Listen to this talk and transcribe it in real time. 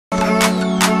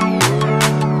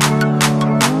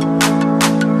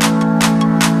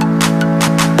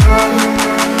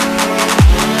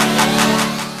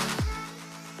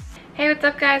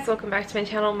What's up guys, welcome back to my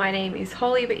channel. My name is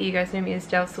Holly, but you guys know me as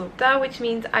Da, which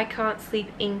means I can't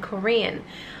sleep in Korean.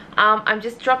 I'm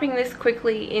just dropping this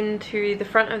quickly into the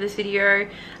front of this video.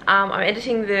 I'm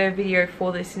editing the video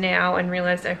for this now and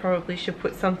realized I probably should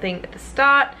put something at the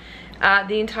start.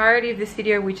 The entirety of this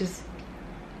video, which is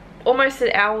almost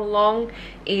an hour long,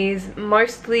 is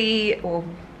mostly or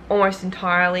almost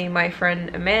entirely my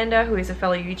friend Amanda, who is a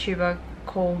fellow YouTuber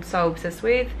called So Obsessed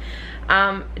With.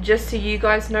 Just so you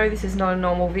guys know, this is not a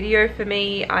normal video for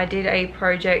me. I did a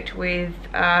project with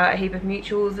a heap of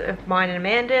mutuals of mine and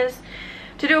Amanda's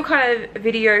to do a kind of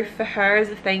video for her as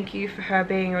a thank you for her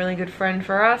being a really good friend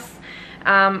for us.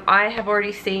 I have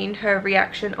already seen her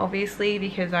reaction, obviously,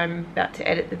 because I'm about to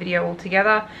edit the video all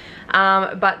together.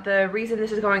 But the reason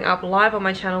this is going up live on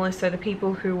my channel is so the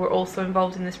people who were also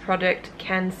involved in this project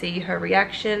can see her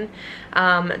reaction.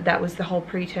 That was the whole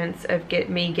pretense of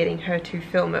me getting her to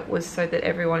film it, was so that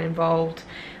everyone involved,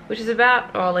 which is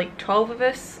about like 12 of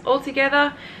us all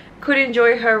together, could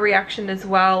enjoy her reaction as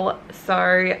well. So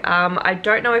I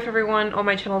don't know if everyone on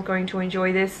my channel is going to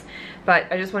enjoy this,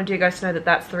 but I just wanted you guys to know that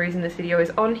that's the reason this video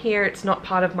is on here. It's not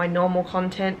part of my normal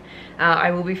content. I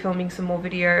will be filming some more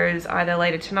videos either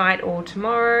later tonight or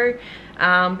tomorrow.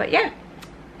 But yeah,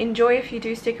 enjoy if you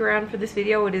do stick around for this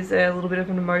video. It is a little bit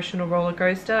of an emotional roller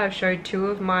coaster. I've showed two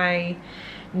of my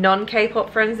non-K-pop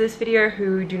friends this video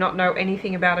who do not know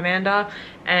anything about Amanda,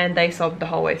 and they sobbed the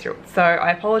whole way through. So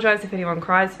I apologize if anyone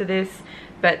cries for this,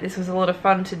 but this was a lot of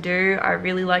fun to do. I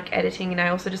really like editing, and I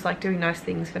also just like doing nice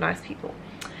things for nice people.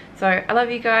 So I love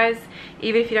you guys.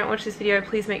 Even if you don't watch this video,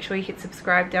 please make sure you hit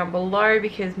subscribe down below,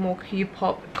 because more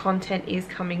Q-pop content is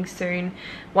coming soon.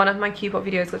 One of my Q-pop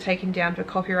videos got taken down for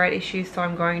copyright issues, so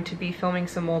I'm going to be filming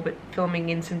some more, but filming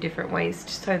in some different ways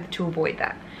just so to avoid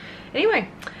that. Anyway,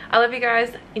 I love you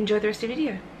guys. Enjoy the rest of the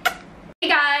video. Hey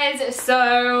guys,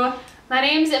 so my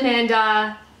name's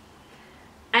Amanda.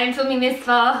 I'm filming this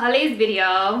for Holly's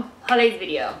video.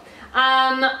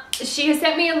 She has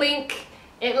sent me a link.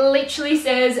 It literally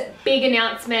says big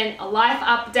announcement, a life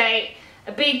update,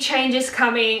 a big change is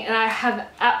coming, and I have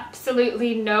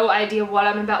absolutely no idea what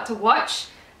I'm about to watch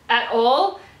at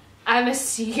all. I'm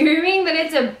assuming that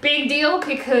it's a big deal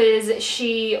because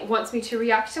she wants me to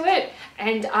react to it,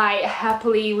 and I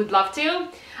happily would love to.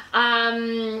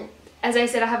 As I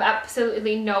said, I have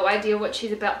absolutely no idea what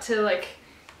she's about to like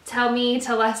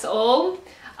tell us all.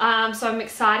 So I'm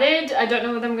excited. I don't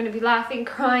know whether I'm going to be laughing,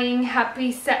 crying,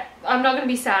 happy, sad. I'm not going to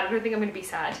be sad. I don't think I'm going to be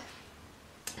sad.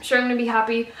 I'm sure I'm going to be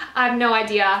happy. I have no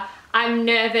idea. I'm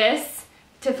nervous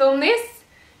to film this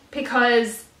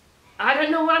because I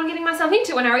don't know what I'm getting myself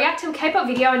into. When I react to a K-pop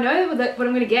video, I know what I'm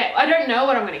going to get. I don't know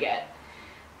what I'm going to get,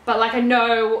 but like I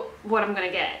know what I'm going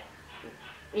to get,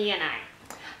 you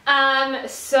know.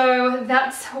 So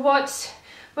that's what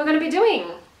we're going to be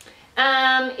doing.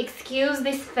 Excuse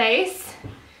this face.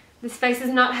 This face is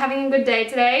not having a good day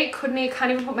today. Can't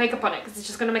even put makeup on it because it's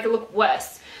just going to make it look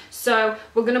worse. So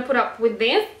we're going to put up with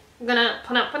this. We're going to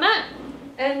put up with that.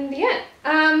 And yeah,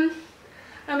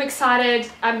 I'm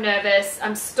excited, I'm nervous,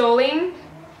 I'm stalling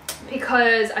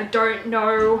because I don't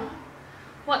know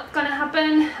what's gonna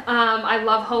happen. I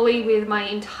love Holly with my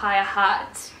entire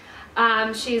heart.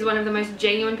 She's one of the most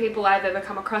genuine people I've ever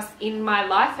come across in my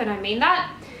life, and I mean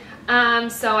that.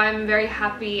 So I'm very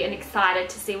happy and excited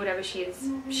to see whatever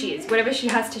whatever she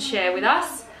has to share with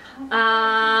us.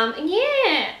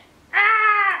 Yeah.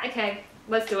 Okay,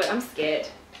 let's do it. I'm scared.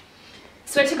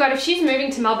 Swear to God, if she's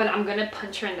moving to Melbourne, I'm gonna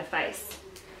punch her in the face.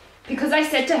 Because I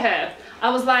said to her,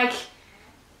 I was like,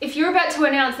 if you're about to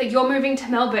announce that you're moving to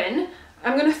Melbourne,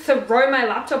 I'm gonna throw my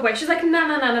laptop away. She's like, no.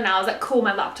 I was like, cool,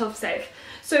 my laptop's safe.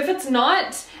 So if it's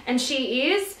not, and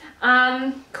she is,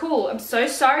 cool. I'm so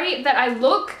sorry that I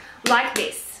look like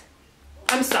this.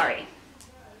 I'm sorry.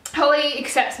 Holly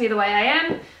accepts me the way I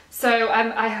am, so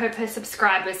I hope her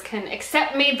subscribers can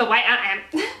accept me the way I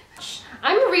am.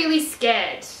 I'm really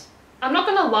scared. I'm not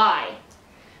gonna lie.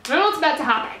 I don't know what's about to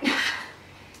happen.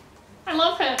 I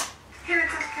love her. Hey,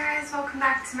 what's up guys? Welcome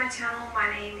back to my channel. My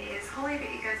name is Holly,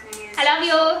 but you guys know me as I love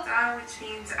you. Which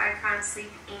means I can't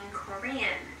sleep in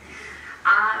Korean.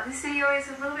 This video is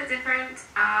a little bit different.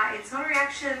 It's not a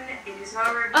reaction. It is not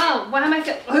a review. Oh, what am I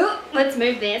feeling? Let's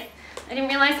move this. I didn't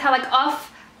realize how like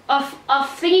off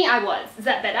thingy I was. Is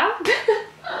that better?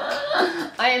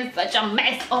 I am such a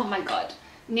mess. Oh my God.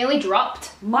 Nearly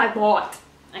dropped my board.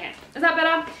 Okay, is that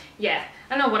better? Yeah,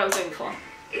 I don't know what I was doing before.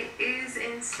 It is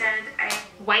instead a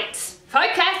wait,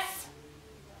 focus.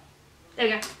 There we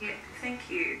go. Yeah, thank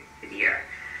you video.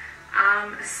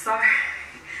 So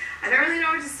I don't really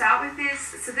know where to start with this.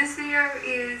 So this video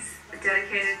is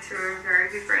dedicated to a very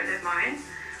good friend of mine.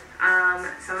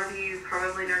 Some of you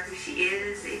probably know who she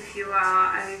is if you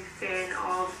are a fan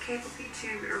of K-pop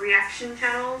YouTube reaction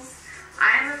channels.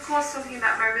 I am of course talking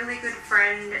about my really good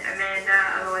friend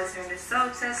Amanda, otherwise known as So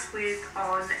Obsessed With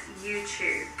on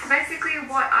YouTube. Basically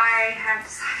what I have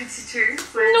decided to do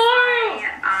was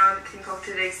I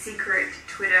concocted a secret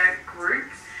Twitter group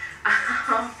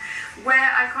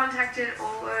where I contacted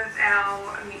all of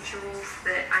our mutuals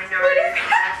that I know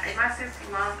have a massive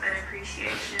love and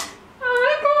appreciation. Oh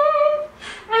my god!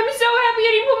 I'm so happy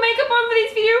I didn't put makeup on for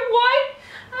this video. What?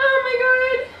 Oh my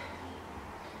god.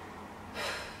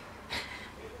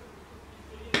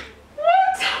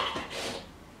 What?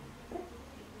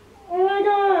 Oh my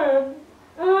god.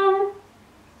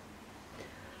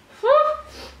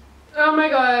 Oh my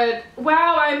god.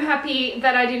 Wow, I'm happy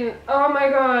that I didn't. Oh my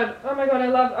god. Oh my god, I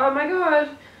love. Oh my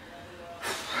god.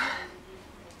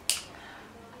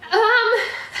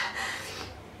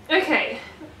 Okay.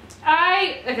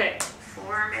 Okay.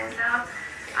 For Amanda.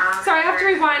 Sorry, I have to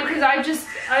rewind because I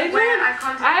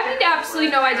have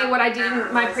absolutely no idea what I did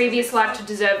in my previous life to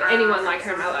deserve anyone like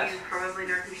her in my life. You probably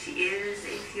know who she is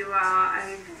if you are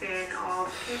a fan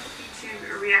of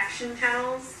YouTube reaction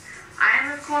channels. I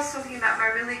am of course talking about my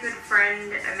really good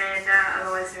friend Amanda,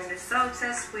 otherwise known as So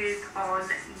Obsessed With on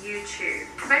YouTube.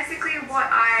 Basically what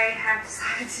I have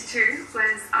decided to do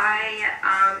was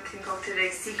I concocted a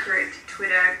secret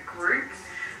Twitter group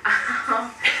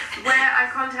where I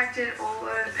contacted all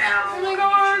of our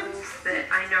mutuals that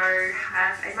I know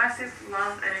have a massive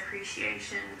love and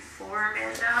appreciation for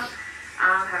Amanda,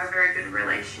 have a very good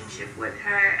relationship with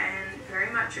her and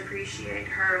very much appreciate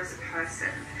her as a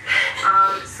person.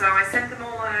 So I sent them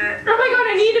all a... Oh my god,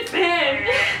 I need a pen!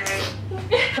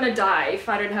 I'm gonna die if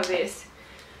I don't have this.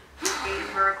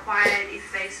 They were required,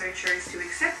 if they so chose to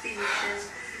accept the mission,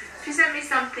 to send me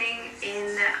something in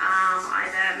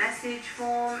either message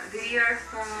form, video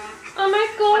form, oh my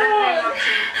god, whatever they wanted,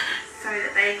 so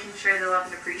that they can show their love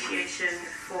and appreciation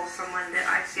for someone that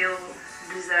I feel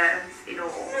deserves it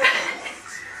all.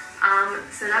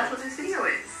 So that's what this video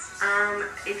is.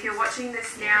 If you're watching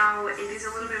this now, it is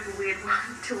a little bit of a weird one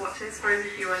to watch, I suppose,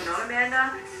 if you are not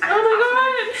Amanda. Oh my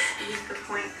god! This is the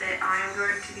point that I am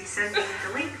going to be sending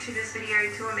the link to this video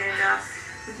to Amanda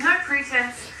with no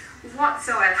pretense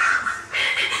whatsoever.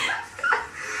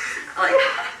 Like,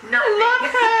 nothing. I love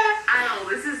her! At all.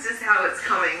 This is just how it's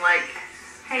coming. Like,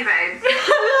 hey babe. I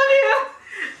love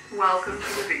you! Welcome to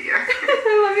the video.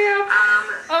 I love you.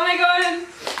 Oh my god.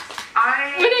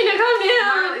 We need to calm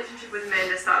down. My relationship with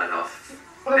Amanda started off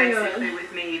basically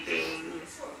with me being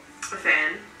a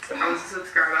fan. I was a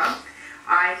subscriber.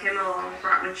 I came along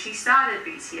right when she started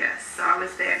BTS, so I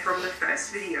was there from the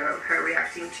first video of her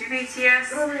reacting to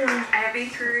BTS. Oh my god. I have been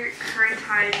through her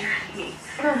entire journey.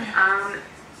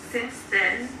 Since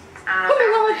then, oh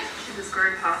my god, she has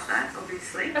grown past that,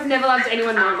 obviously. I've never loved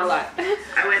anyone more in my life.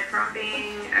 I went from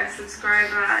being a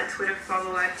subscriber, a Twitter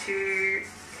follower to,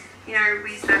 you know,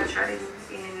 we started chatting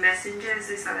in messengers,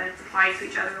 we started replying to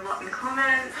each other a lot in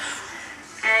comments,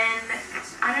 and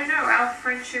I don't know, our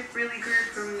friendship really grew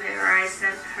from there. I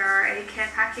sent her a care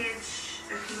package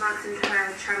a few months into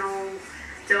her channel,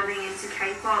 delving into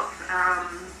K-pop.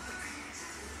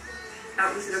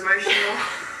 That was an emotional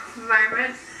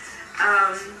moment.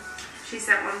 She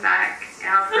sent one back.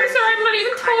 Our I'm sorry, I'm not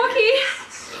even talking.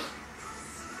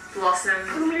 Blossomed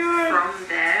from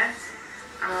there.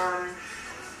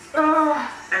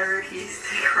 I refuse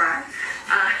to cry.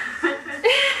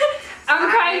 I'm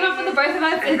crying not for the both of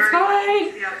us, it's fine.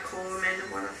 To be able to call Amanda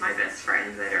one of my best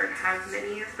friends. I don't have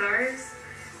many of those.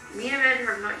 Me and Amanda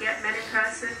have not yet met in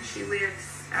person. She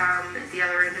lives at the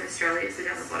other end of Australia, so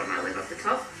down the bottom, I live up the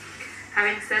top.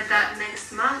 Having said that,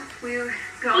 next month we're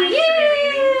going to be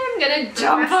meeting. I'm gonna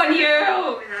jump on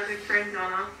you! With our good friend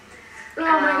Donna. Oh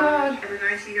my god. And we're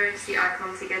going to go to see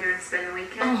Icon together and spend the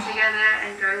weekend together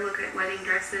and go look at wedding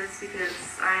dresses because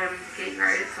I am getting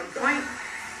married at some point.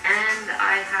 And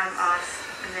I have asked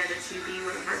Amanda to be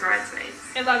one of my bridesmaids.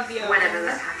 I love you. Whenever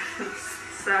that happens.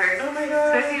 So, oh my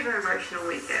god. it's going to be a very emotional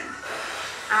weekend.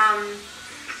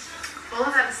 All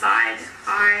of that aside,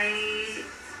 I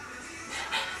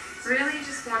really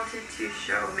just wanted to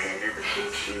show Amanda the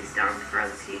things she's done for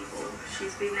other people.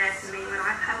 She's been there for me when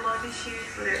I've had a lot of issues,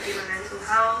 whether it be my mental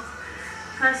health,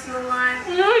 personal life.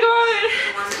 Oh my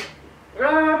god!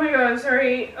 Oh my god,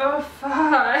 sorry. Oh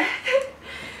fuck.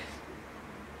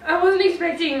 I wasn't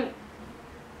expecting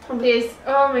this.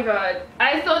 Oh my god.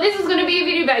 I thought this was going to be a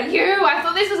video about you. I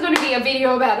thought this was going to be a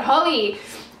video about Holly,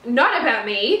 not about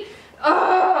me.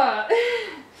 Oh.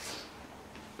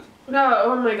 No,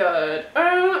 oh my god.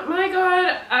 Oh my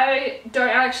god. I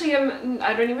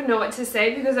don't even know what to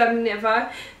say because I've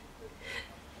never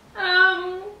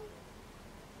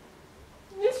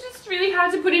It's just really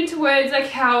hard to put into words, like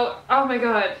how, oh my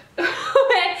god.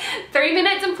 3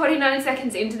 minutes and 49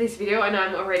 seconds into this video and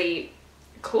I'm already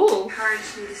cool.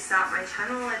 Encouraged me to start my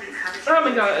channel. I didn't have a channel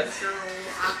until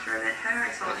after I met her. I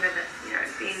told her that, you know,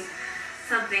 it's been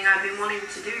something I've been wanting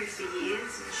to do for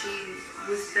years, and she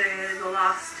was the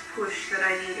last push that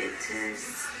I needed to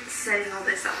setting all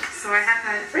this up. So I have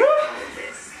had to all of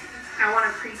this. I want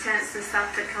to pretense the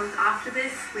stuff that comes after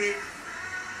this with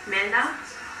Manda.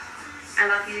 I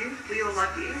love you. We all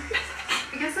love you.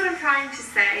 I guess what I'm trying to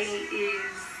say is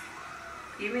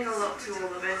you mean a lot to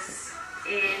all of us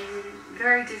in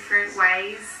very different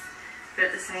ways, but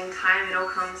at the same time it all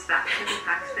comes back to the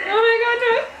fact that oh my god,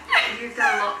 no. You've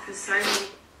done a lot for so many.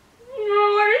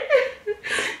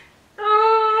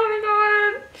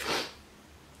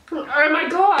 Oh my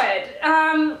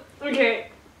god. Okay.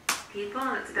 People,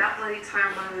 and it's about bloody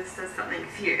time one of us does something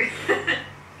for you.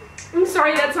 I'm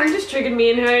sorry, that song just triggered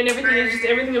me and her and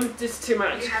everything is just too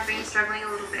much. You have been struggling a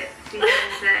little bit, feeling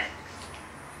that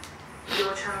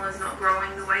your channel is not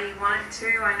growing the way you want it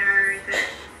to. I know that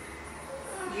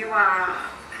you are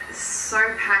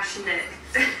so passionate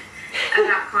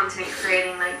about content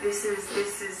creating. Like this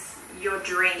is your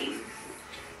dream,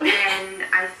 and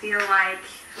I feel like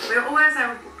we're always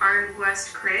our own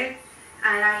worst critic.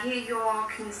 And I hear your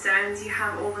concerns you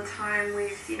have all the time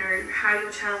with, you know, how your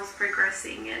channel's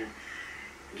progressing, and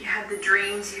you have the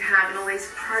dreams you have and all these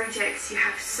projects. You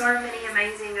have so many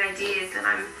amazing ideas, and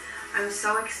I'm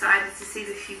so excited to see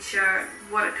the future,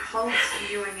 what it holds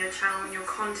for you and your channel and your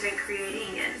content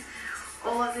creating, and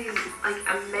all of these like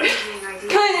amazing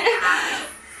ideas you have.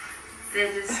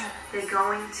 They're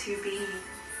going to be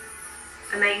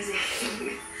amazing.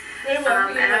 And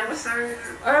I'm so,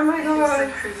 oh my god,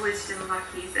 so privileged and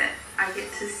lucky that I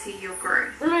get to see your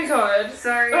growth. Oh my god.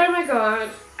 So, oh my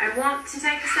god. I want to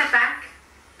take a step back.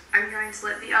 I'm going to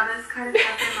let the others kind of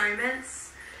have their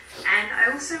moments. And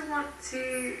I also want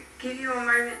to give you a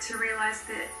moment to realize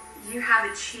that you have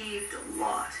achieved a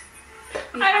lot.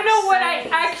 I don't know what I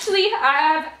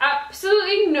have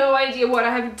absolutely no idea what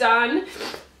I have done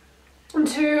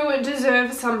to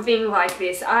deserve something like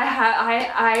this.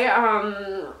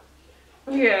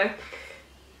 Yeah.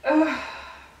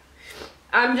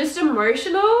 I'm just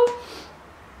emotional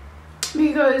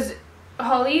because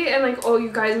Holly and like all you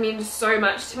guys mean so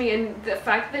much to me, and the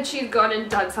fact that she's gone and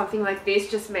done something like this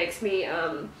just makes me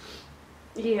yeah,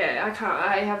 I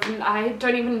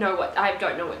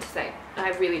don't know what to say. I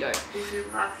really don't. Who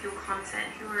love your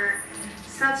content, who are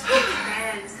such big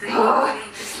fans that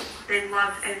they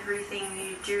love everything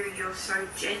you do. You're so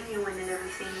genuine in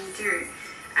everything you do.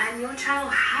 And your channel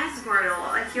has grown a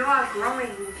lot. Like, you are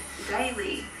growing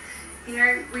daily. You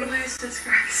know, we lose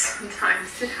subscribers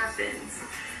sometimes. It happens.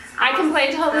 I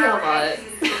complain to Holly a lot.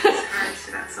 You feel discouraged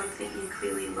about something you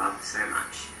clearly love so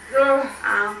much.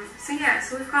 So yeah,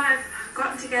 so we've kind of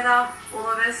gotten together,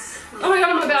 all of us. Oh my god,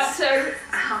 I'm about to.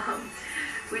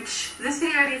 Which this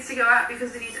video needs to go out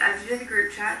because we need to add you to the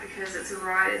group chat because it's a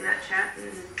riot in that chat.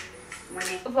 And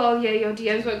well, yeah, your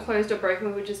DMs weren't closed or broken.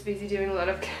 We were just busy doing a lot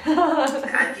of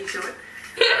add you to it.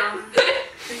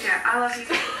 So yeah, I love you.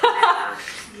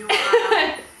 You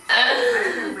are. I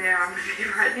don't know where I'm going to be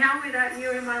right now without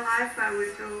you in my life. I would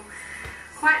feel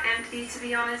quite empty, to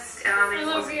be honest. I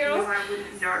love you. I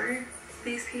wouldn't know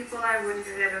these people. I wouldn't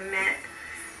have ever met,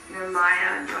 you know,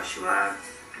 Maia, Joshua,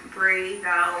 Bree,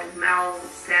 Val, Mel,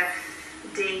 Steph,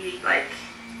 Dee, like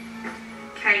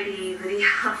Katie, Lidia,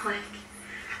 like.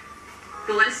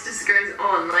 The list just goes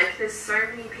on. Like, there's so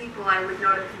many people I would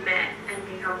not have met and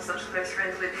become such close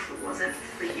friends with if it wasn't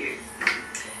for you.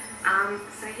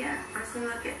 So yeah, I'm just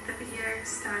gonna get the video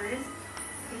started.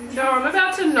 No, I'm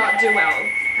about to not do well.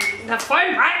 The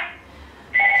phone, right?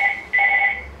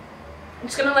 I'm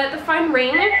just gonna let the phone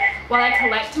ring while I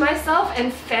collect myself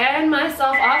and fan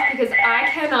myself off because I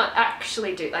cannot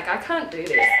actually do, like, I can't do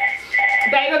this.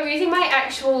 Babe, I'm using my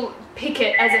actual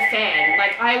Picket as a fan.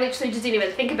 Like, I literally just didn't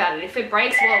even think about it. If it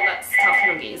breaks, well, that's tough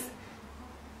nuggies.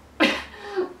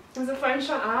 Is the phone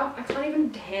shut up? I can't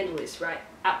even handle this, right?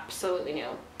 Absolutely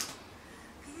no.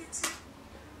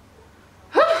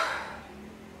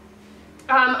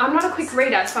 I'm not a quick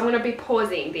reader, so I'm going to be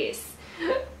pausing this.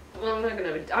 Well,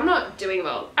 I'm not doing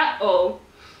well at all.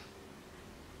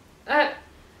 We're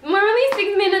only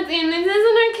 6 minutes in. This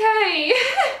isn't okay.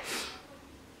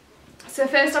 So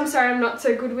first, I'm sorry I'm not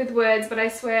so good with words, but I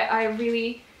swear I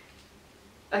really...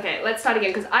 Okay, let's start again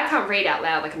because I can't read out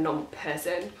loud like a normal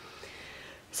person.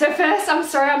 So first, I'm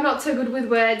sorry I'm not so good with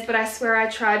words, but I swear I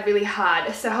tried really hard.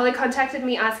 So Holly contacted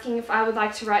me asking if I would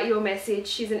like to write you a message.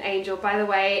 She's an angel, by the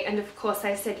way, and of course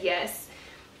I said yes.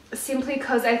 simply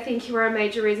because I think you are a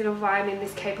major reason of why I'm in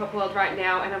this K-pop world right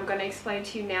now, and I'm going to explain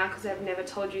to you now because I've never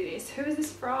told you this. Who is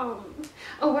this from?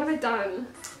 Oh, what have I done?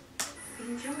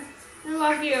 Enjoy. I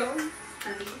love you.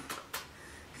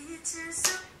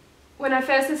 When I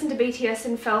first listened to BTS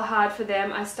and fell hard for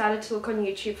them, I started to look on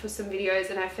YouTube for some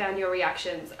videos and I found your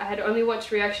reactions. I had only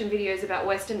watched reaction videos about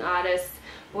Western artists.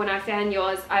 When I found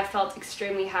yours, I felt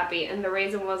extremely happy, and the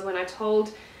reason was when I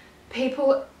told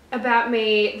people about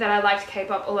me that I liked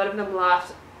K-pop, a lot of them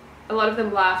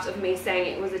laughed of me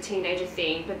saying it was a teenager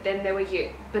thing, but then there was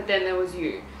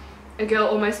you. A girl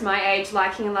almost my age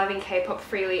liking and loving K-pop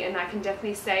freely, and I can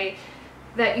definitely say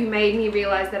that you made me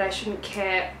realize that I shouldn't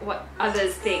care what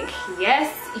others think.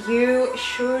 Yes, you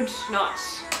should not.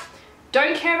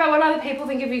 Don't care about what other people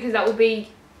think of you, because that will be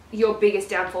your biggest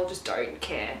downfall. Just don't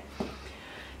care.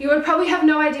 You would probably have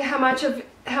no idea how much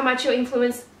you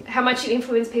influence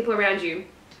people around you.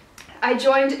 I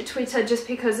joined Twitter just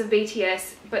because of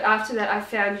BTS, but after that I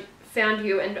found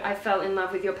you and I fell in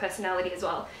love with your personality as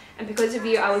well. And because of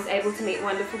you, I was able to meet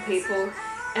wonderful people,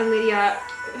 and Lidia,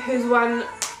 who's one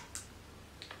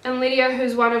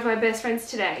of my best friends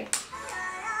today.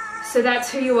 So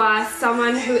that's who you are,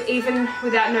 someone who, even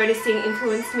without noticing,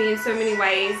 influenced me in so many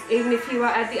ways, even if you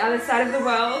are at the other side of the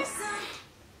world.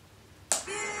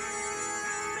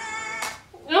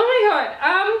 Oh my god,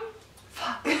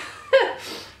 fuck.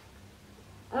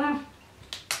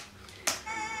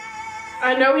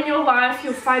 I know in your life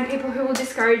you'll find people who will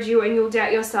discourage you and you'll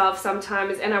doubt yourself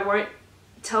sometimes, and I won't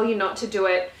tell you not to do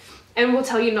it, and will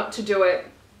tell you not to do it.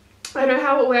 I know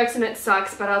how it works and it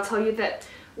sucks, but I'll tell you that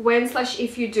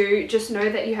when/if you do, just know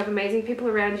that you have amazing people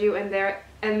around you, and they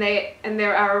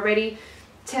are ready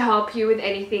to help you with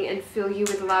anything and fill you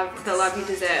with love, the love you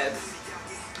deserve.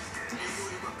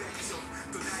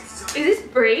 Is this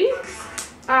Brie?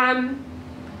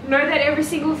 Know that every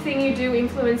single thing you do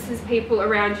influences people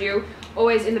around you,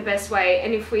 always in the best way.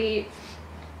 And if we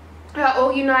are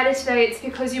all united today, it's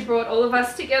because you brought all of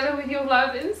us together with your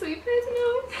love and sweet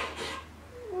personality.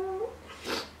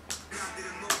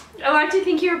 I like to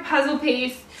think you're a puzzle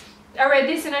piece. I read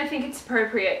this and I think it's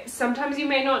appropriate. Sometimes you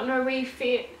may not know where you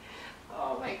fit.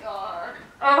 Oh my god.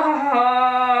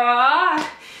 Oh.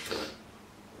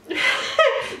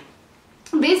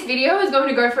 This video is going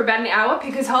to go for about an hour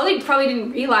because Holly probably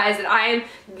didn't realize that I am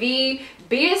the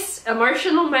biggest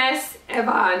emotional mess ever,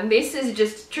 and this is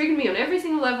just triggering me on every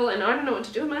single level, and I don't know what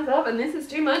to do with myself, and this is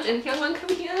too much, and young one, come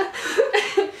here.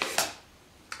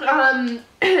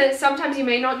 Sometimes you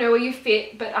may not know where you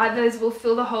fit, but others will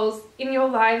fill the holes in your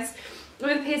lives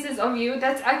with pieces of you.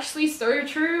 That's actually so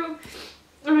true.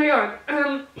 Oh my god.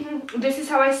 This is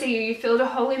how I see you. You filled a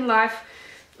hole in life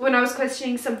when I was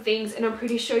questioning some things, and I'm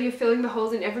pretty sure you're filling the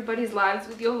holes in everybody's lives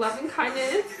with your love and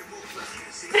kindness.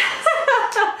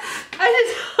 I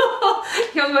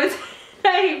just Youngwood's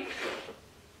name.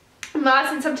 Ma,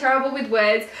 since I'm terrible with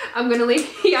words, I'm gonna leave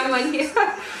the young one here.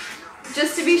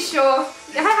 Just to be sure.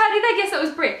 How did I guess that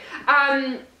was Brit?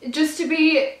 Just to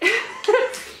be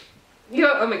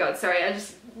oh my god, sorry, I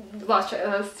just lost track.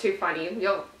 That was too funny.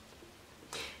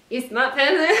 It's not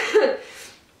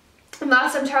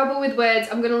Last, I'm terrible with words.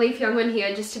 I'm gonna leave young one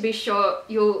here just to be sure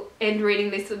you'll end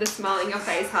reading this with a smile on your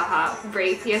face. Haha.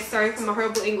 Breathe. Yes, sorry for my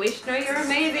horrible English. No, you're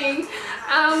amazing.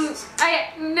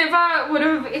 I never would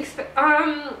have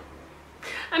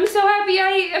I'm so happy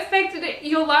I affected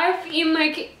your life in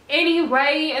like any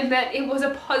way, and that it was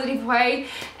a positive way,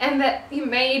 and that you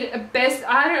made a best.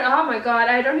 Oh my god,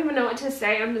 I don't even know what to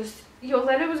say. Your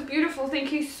letter was beautiful.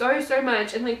 Thank you so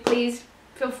much, and like please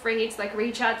feel free to like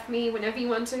reach out to me whenever you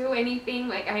want to, anything,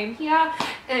 like I am here,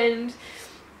 and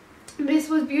this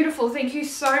was beautiful. Thank you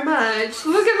so much.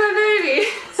 Look at my baby.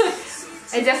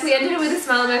 I definitely ended it with a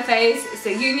smile on my face, so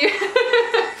you knew.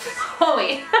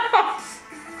 Holy.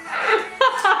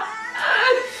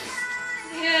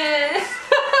 Yeah.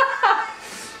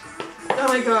 Oh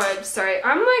my god, sorry,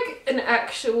 I'm like an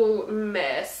actual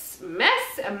mess.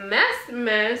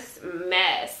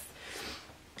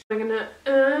 I'm gonna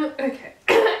okay.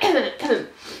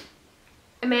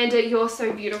 Amanda, you're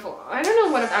so beautiful. I don't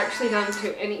know what I've actually done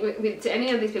to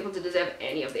any of these people to deserve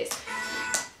any of this.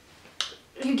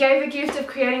 You gave a gift of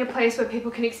creating a place where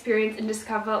people can experience and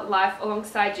discover life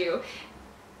alongside you.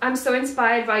 I'm so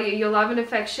inspired by you. Your love and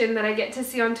affection that I get to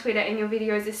see on Twitter and your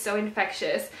videos is so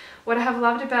infectious. What I have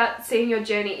loved about seeing your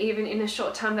journey, even in a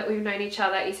short time that we've known each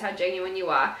other, is how genuine you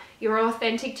are. You're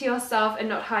authentic to yourself and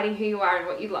not hiding who you are and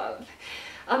what you love.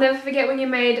 I'll never forget when you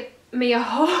made me a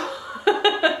whole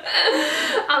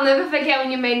I'll never forget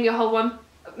when you made a whole one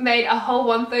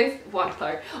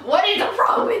throw. What is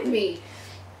wrong with me?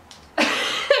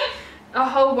 A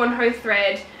whole one-ho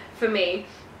thread for me.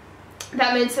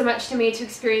 that meant so much to me to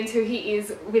experience who he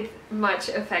is with much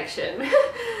affection.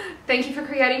 Thank you for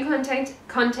creating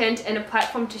content and a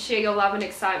platform to share your love and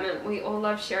excitement. We all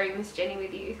love sharing this journey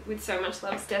with you. With so much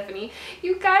love, Stephanie.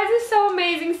 You guys are so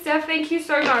amazing, Steph. Thank you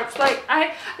so much. Like,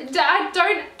 I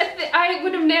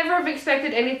would have never have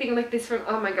expected anything like this from,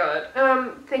 oh my god.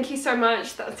 Thank you so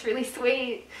much. That's really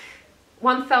sweet.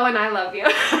 One thou and I love you.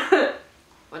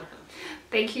 One hug.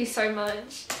 Thank you so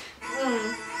much.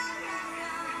 Oh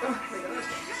my god.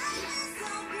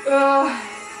 Oh,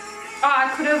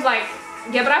 I could have like,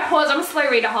 yeah, but I paused. I'm a slow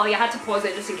reader, Holly. I had to pause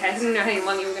it just in case. I didn't know how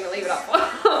long you were going to leave it up for.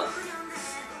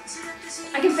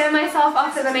 I can fan myself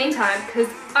off in the meantime because,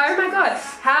 oh my god,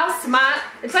 how smart.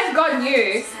 It's like God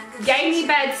knew, gave me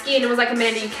bad skin and was like,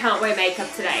 Amanda, you can't wear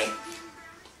makeup today.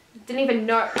 Didn't even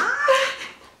know.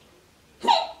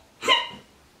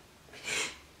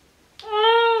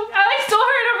 I saw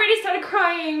her and already started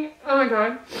crying. Oh my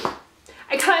god.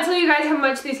 I can't tell you guys how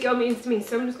much this girl means to me,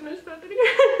 so I'm just gonna start it again.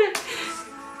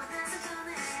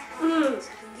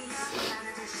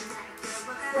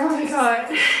 Oh my god.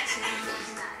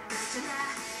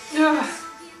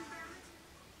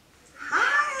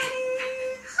 Hi!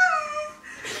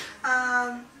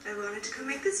 I wanted to come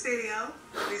make this video,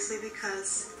 obviously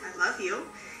because I love you,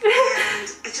 and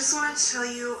I just wanted to tell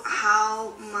you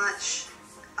how much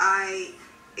I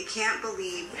can't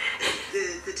believe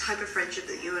the type of friendship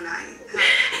that you and I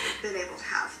have been able to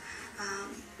have.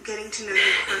 Getting to know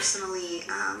you personally,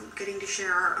 getting to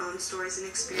share our own stories and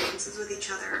experiences with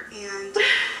each other, and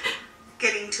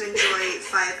getting to enjoy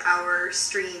 5-hour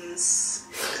streams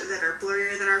that are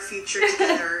blurrier than our future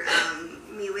together.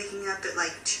 Me waking up at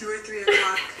like 2 or 3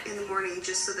 o'clock in the morning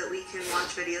just so that we can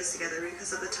watch videos together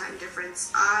because of the time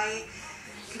difference. I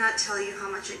cannot tell you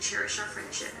how much I cherish our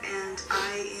friendship, and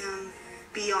I am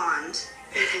beyond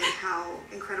thinking how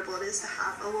incredible it is to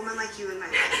have a woman like you in my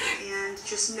life. And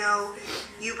just know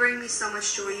you bring me so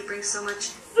much joy, you bring so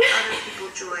much other people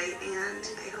joy, and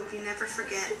I hope you never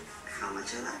forget how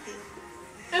much I love you.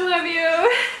 I love you.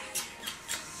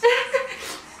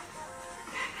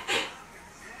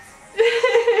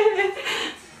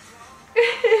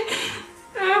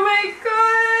 Oh my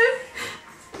god.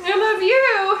 I love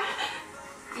you.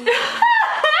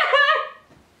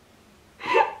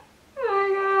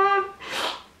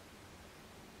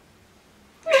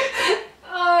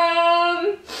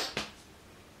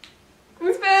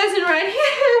 This person right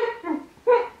here.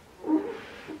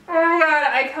 Oh my god,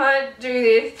 I can't do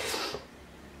this.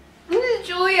 This is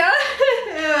Julia.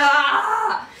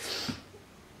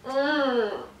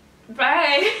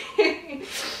 Bye.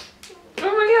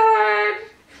 Oh my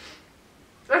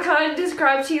god. I can't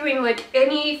describe to you in like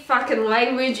any fucking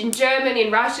language, in German,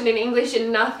 in Russian, in English,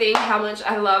 in nothing, how much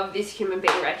I love this human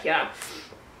being right here.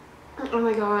 Oh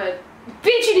my god.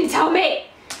 Bitch, you didn't tell me!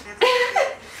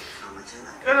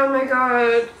 Oh my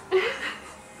god.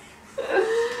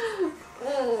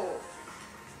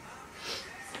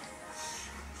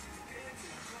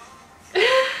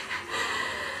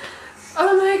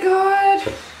 Oh my god.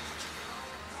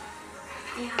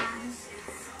 Yeah,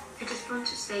 I just want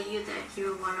to say you that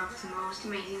you're one of the most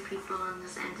amazing people in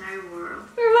this entire world.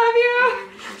 I love you.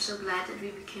 And I'm so glad that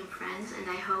we became friends, and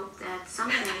I hope that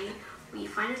someday we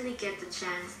finally get the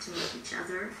chance to meet each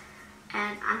other.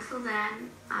 And until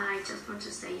then, I just want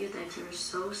to say you that you're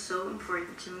so, so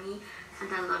important to me,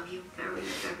 and I love you very,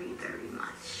 very, very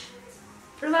much.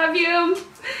 I love you.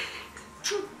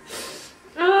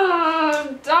 Oh,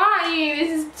 I'm dying.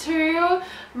 This is too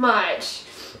much.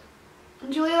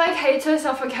 Julie like hates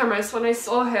herself on camera, so when I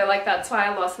saw her, like, that's why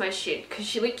I lost my shit, because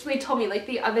she literally told me like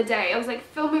the other day, I was like,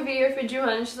 film a video for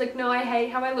Julia, and she's like, no, I hate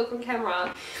how I look on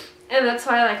camera. And that's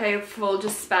why like I full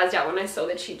just spazzed out when I saw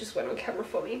that she just went on camera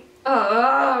for me.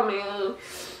 Oh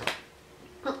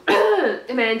man.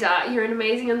 Amanda, you're an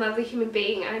amazing and lovely human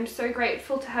being. I'm so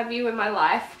grateful to have you in my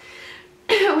life.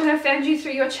 When I found you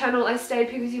through your channel, I stayed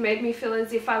because you made me feel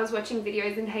as if I was watching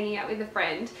videos and hanging out with a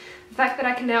friend. The fact that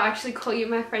I can now actually call you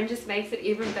my friend just makes it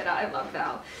even better. I love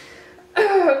Val.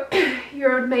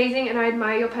 You're amazing, and I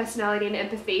admire your personality and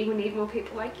empathy. We need more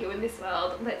people like you in this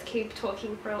world. Let's keep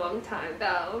talking for a long time,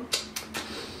 Val.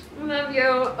 I love you.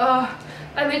 Oh,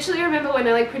 I literally remember when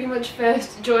I like pretty much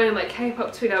first joined like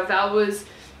K-pop Twitter, Val was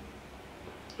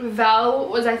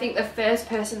I think the first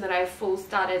person that I full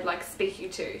started like speaking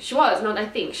to. She was, not I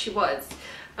think, she was.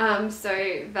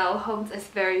 So Val holds a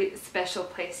very special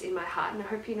place in my heart, and I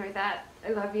hope you know that.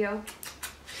 I love you.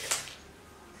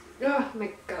 Oh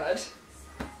my god.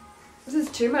 This is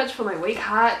too much for my weak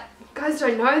heart. You guys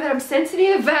don't know that I'm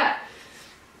sensitive.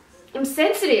 I'm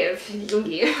sensitive.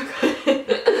 Yoongi.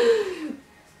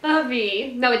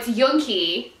 Lovey. No, it's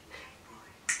Yoongi.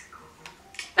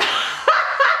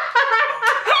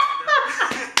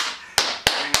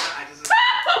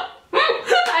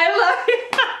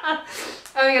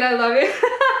 Oh my god, I love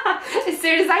you. As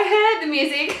soon as I heard the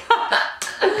music.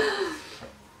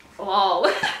 Lol.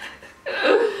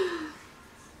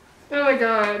 Oh my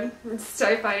god, it's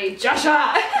so funny.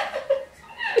 Joshua!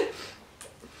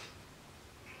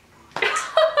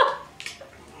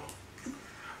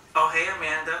 Oh, hey,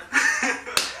 Amanda.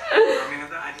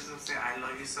 Amanda, I just want to say I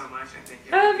love you so much and thank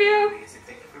you I love for being you. amazing.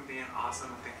 Thank you for being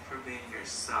awesome and thank you for being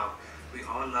yourself. We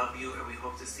all love you and we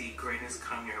hope to see greatness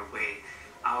come your way.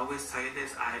 I always tell you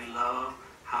this, I love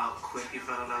how quick you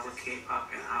fell in love with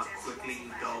K-pop and how quickly you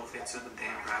dove into the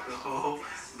damn rabbit hole.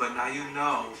 But now you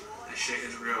know that shit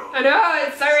is real. I know,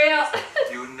 it's so real.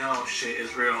 You know shit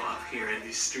is real up here in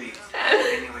these streets.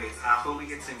 Anyways, I hope we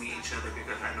get to meet each other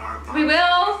because I know our bond We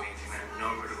will. is amazing. I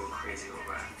know we're going to go crazy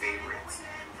over our favorites.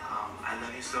 I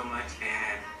love you so much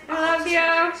and I love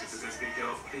you. This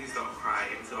video. Please don't cry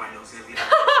even though I know it's going to be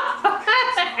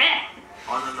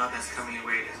all the love that's coming your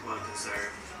way is well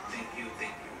deserved. Thank you,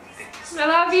 thank you, thank you so I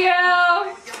love you.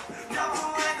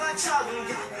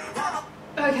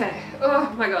 Okay.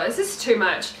 Oh my god, this is too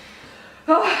much.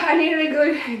 Oh, I needed a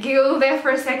good giggle there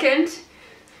for a second.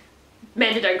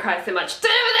 Amanda, don't cry so much.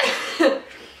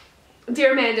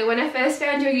 Dear Amanda, when I first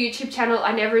found your YouTube channel,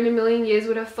 I never in a million years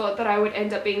would have thought that I would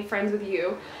end up being friends with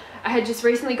you. I had just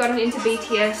recently gotten into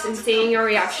BTS and seeing your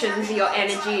reactions, your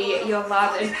energy, your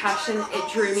love and passion,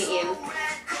 it drew me in.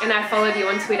 And I followed you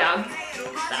on Twitter.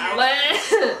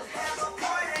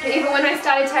 Even when I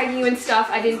started tagging you and stuff,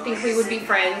 I didn't think we would be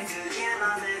friends.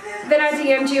 Then I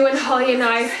DM'd you and Holly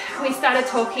and we started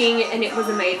talking and it was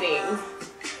amazing.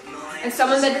 As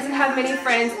someone that doesn't have many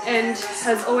friends and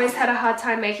has always had a hard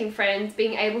time making friends,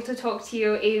 being able to talk to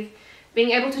you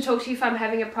if I'm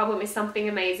having a problem is something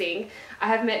amazing. I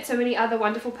have met so many other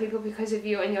wonderful people because of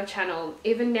you and your channel.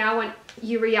 Even now when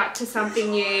you react to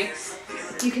something new,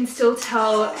 you can still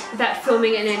tell that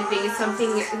filming and editing is something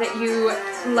that you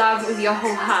love with your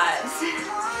whole heart.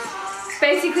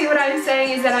 Basically what I'm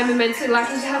saying is that I'm immensely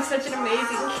lucky to have such an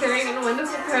amazing, caring and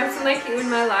wonderful person like you in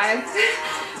my life.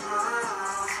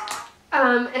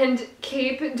 And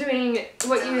keep doing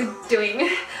what you're doing.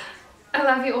 I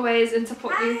love you always and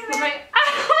support you for my...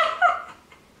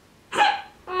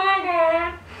 Oh my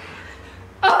god.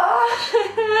 Oh,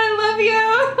 I love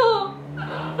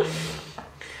you.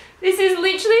 This is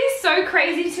literally so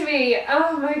crazy to me.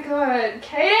 Oh my god.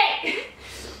 Katie!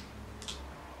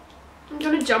 I'm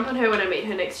gonna jump on her when I meet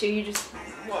her next year. You just...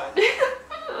 What?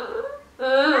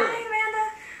 Hi,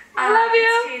 Amanda. I love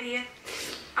you. It's Katie.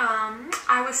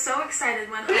 I was so excited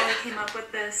when Holly came up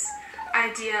with this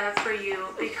idea for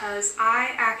you because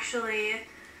I actually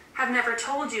have never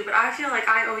told you, but I feel like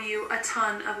I owe you a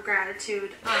ton of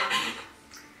gratitude.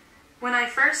 When I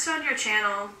first found your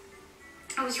channel,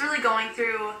 I was really going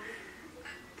through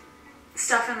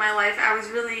stuff in my life. I was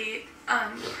really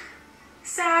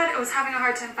sad. I was having a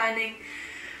hard time finding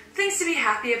things to be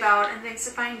happy about and things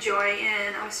to find joy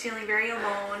in. I was feeling very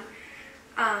alone.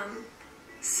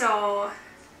 So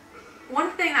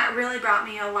one thing that really brought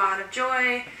me a lot of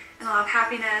joy and a lot of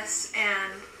happiness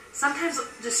and sometimes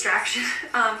distraction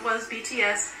was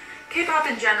BTS. K-pop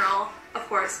in general, of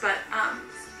course, but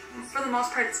for the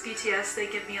most part it's BTS. They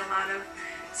give me a lot of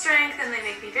strength and they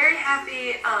make me very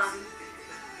happy.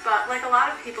 But like a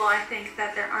lot of people, I think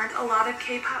that there aren't a lot of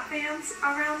K-pop fans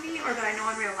around me or that I know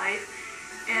in real life.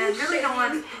 And really no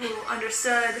one who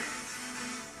understood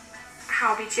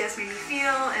how BTS made me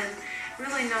feel, and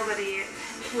really nobody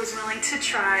who was willing to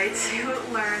try to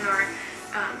learn or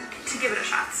to give it a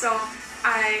shot. So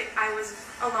I was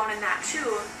alone in that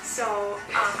too. So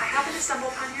I happened to stumble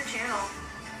upon your channel,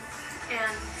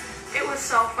 and it was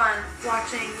so fun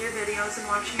watching your videos and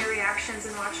watching your reactions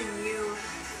and watching you.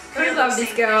 I love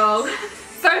this girl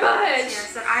so much.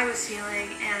 Yes, that I was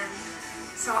feeling, and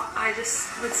so I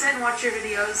just would sit and watch your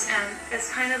videos, and as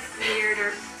kind of weird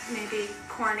or maybe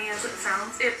corny as it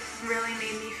sounds, it really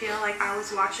made me feel like I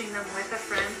was watching them with a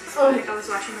friend, like I was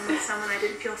watching them with someone. I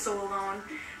didn't feel so alone.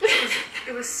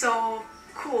 It was so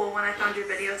cool when I found your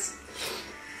videos.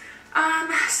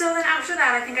 So then after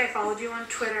that, I think I followed you on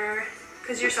Twitter,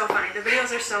 because you're so funny. The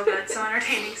videos are so good, so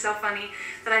entertaining, so funny,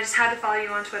 that I just had to follow you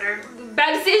on Twitter.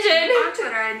 Bad decision! On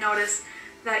Twitter, I noticed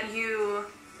that you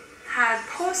had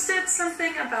posted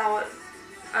something about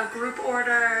a group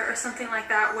order or something like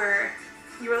that, where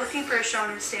you were looking for a show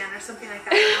newsstand or something like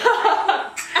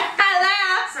that.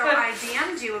 So I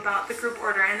DM'd you about the group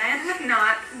order, and I ended up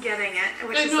not getting it,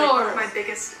 which is like one of my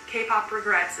biggest K-pop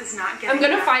regrets, is not getting I'm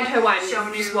gonna find her one. show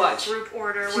Just watch. group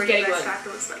order She's where you guys one. got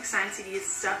those like signed CDs and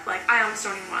stuff. Like, I almost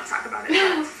don't even want to talk about it.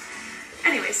 But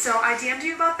anyway, so I DM'd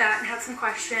you about that and had some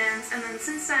questions, and then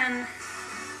since then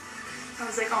I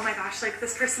was like, oh my gosh, like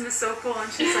this person is so cool,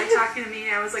 and she's like talking to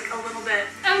me. I was like a little bit.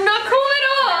 I'm not cool at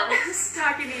all.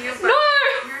 Talking to you, but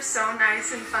no. You're so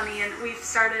nice and funny, and we've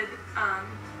started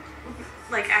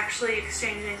like actually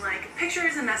exchanging like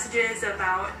pictures and messages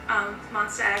about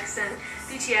Monsta X and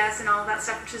BTS and all of that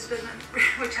stuff,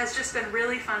 which has just been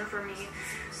really fun for me.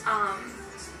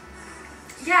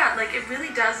 Yeah, like it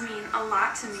really does mean a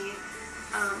lot to me.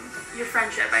 Your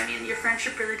friendship. I mean, your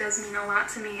friendship really does mean a lot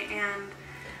to me, and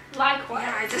likewise.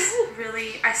 Yeah,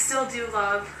 I still do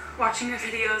love watching your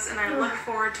videos, and I look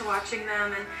forward to watching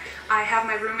them, and I have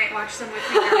my roommate watch them with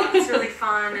me now. It's really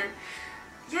fun, and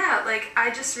yeah, like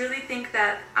I just really think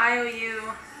that I owe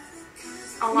you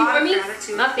a lot of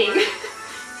gratitude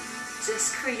for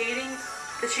just creating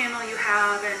the channel you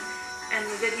have and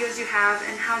the videos you have,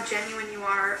 and how genuine you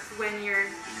are when you're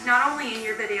not only in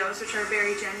your videos, which are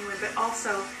very genuine, but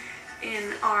also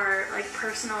in our like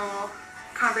personal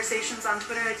conversations on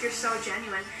Twitter. Like you're so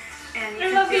genuine, and you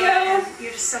can feel it, and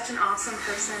you're just such an awesome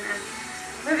person.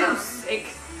 And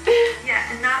sick.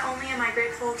 Yeah, and not only am I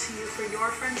grateful to you for your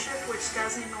friendship, which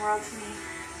does mean the world to me,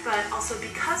 but also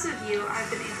because of you, I've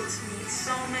been able to meet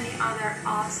so many other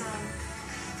awesome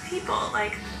people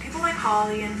like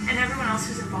Holly and everyone else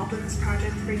who's involved in this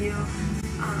project for you.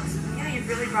 Yeah, you've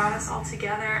really brought us all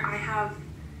together. I have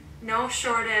no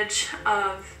shortage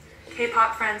of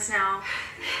K-pop friends now.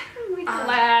 I'm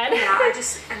glad. Yeah,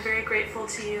 I'm very grateful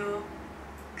to you,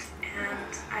 and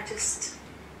I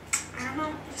don't know,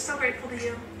 I'm just so grateful to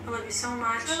you. I love you so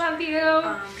much. I love you.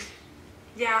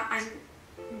 Yeah, I'm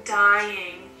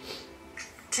dying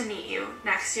to meet you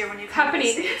next year when you come to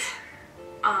the States.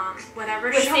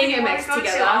 Whatever show you want to go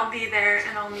to, I'll be there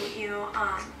and I'll meet you.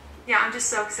 Yeah, I'm just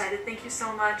so excited. Thank you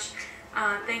so much.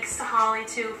 Thanks to Holly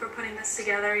too for putting this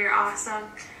together. You're awesome.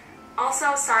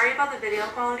 Also, sorry about the video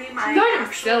quality. My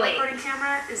actual recording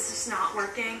camera is just not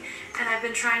working, and I've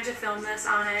been trying to film this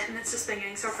on it, and it's just been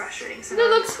getting so frustrating. So it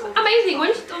looks amazing. What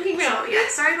are you talking about? So yeah,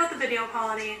 sorry about the video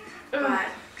quality, but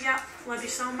yeah, love you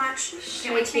so much.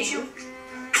 Can't wait to meet you.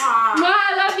 Mwah.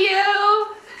 I love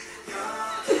you.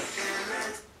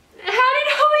 How did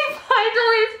Holly find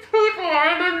all these people?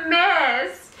 I'm a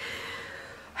mess.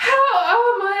 How?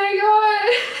 Oh my god.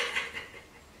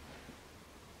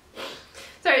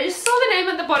 Sorry, I just saw the name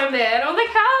at the bottom there, and I was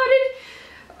like, how did...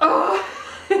 Oh.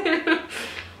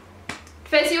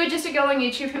 First, you were just a girl on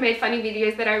YouTube who made funny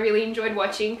videos that I really enjoyed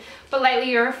watching, but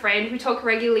lately you're a friend who talk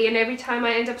regularly, and every time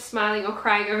I end up smiling or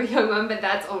crying over Young One, but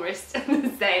that's almost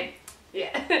the same.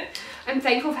 Yeah. I'm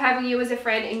thankful for having you as a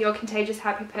friend and your contagious,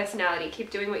 happy personality.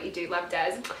 Keep doing what you do. Love,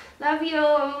 Daz. Love you.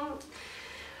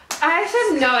 I actually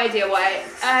have no idea why.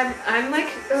 I'm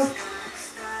like... Ugh.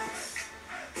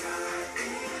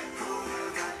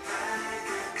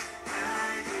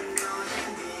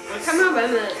 Come on,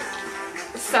 moment.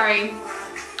 Sorry.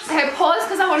 Okay, pause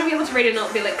because I want to be able to read it and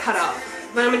not be like cut up.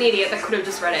 But I'm an idiot that could have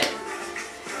just read it.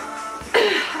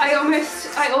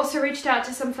 I also reached out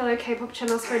to some fellow K-pop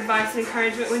channels for advice and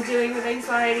encouragement when dealing with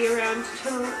anxiety around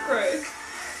channel growth.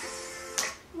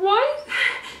 What?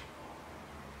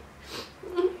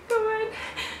 Oh my god.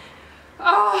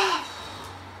 Oh.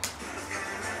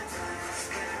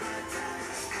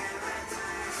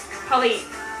 Holly.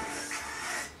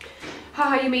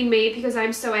 Haha, you mean me, because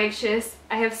I'm so anxious.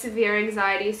 I have severe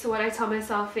anxiety, so what I tell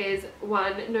myself is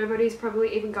 1, nobody's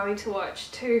probably even going to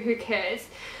watch. 2, who cares?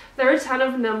 There are a ton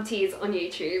of numpties on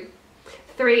YouTube.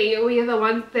 3, we are the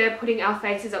ones there putting our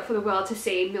faces up for the world to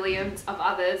see. Millions of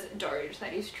others don't.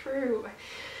 That is true.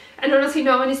 And honestly,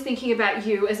 no one is thinking about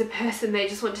you as a person. They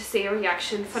just want to see a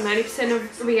reaction. For 90%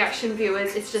 of reaction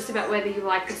viewers, it's just about whether you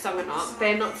like the song or not.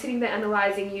 They're not sitting there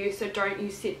analysing you, so don't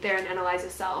you sit there and analyse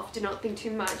yourself. Do not think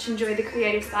too much. Enjoy the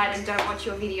creative side and don't watch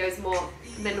your videos more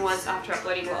than once after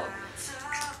uploading. Well,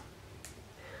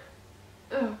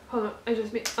 oh, hold on.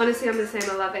 Honestly, I'm the same.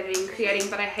 I love editing,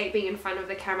 creating, but I hate being in front of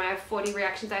the camera. I have 40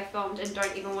 reactions I filmed and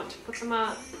don't even want to put them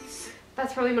up.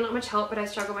 That's probably not much help, but I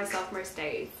struggle myself most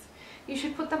days. You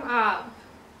should put them up.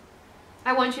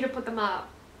 I want you to put them up.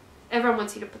 Everyone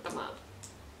wants you to put them up.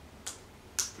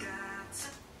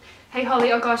 Hey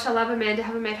Holly, oh gosh, I love Amanda.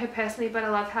 Haven't met her personally, but I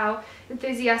love how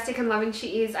enthusiastic and loving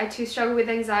she is. I too struggle with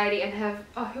anxiety and have...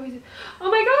 Oh, who is it? Oh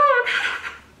my god!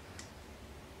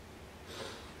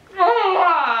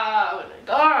 Oh my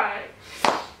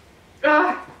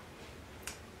god!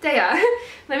 Daya,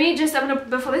 let me just... I'm gonna...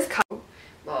 Before this comes...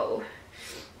 Whoa.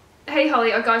 Hey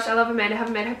Holly, oh gosh, I love Amanda.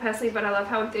 Haven't met her personally, but I love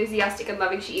how enthusiastic and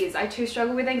loving she is. I too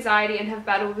struggle with anxiety and have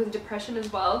battled with depression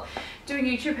as well. Doing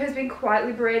YouTube has been quite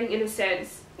liberating in a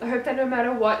sense. I hope that no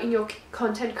matter what in your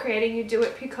content creating, you do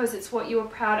it because it's what you are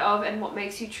proud of and what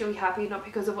makes you truly happy, not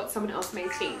because of what someone else may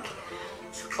think.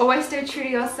 Always stay true to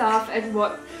yourself and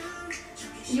what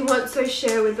you want, so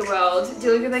share with the world.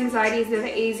 Dealing with anxiety is never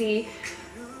easy,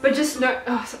 but just know,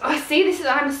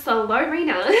 I'm so low right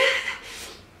now.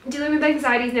 Dealing with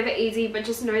anxiety is never easy, but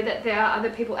just know that there are other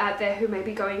people out there who may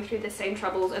be going through the same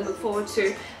troubles, and look forward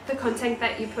to the content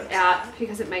that you put out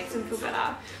because it makes them feel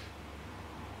better.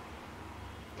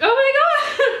 Oh my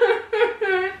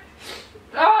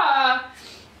god!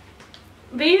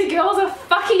 These girls are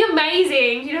fucking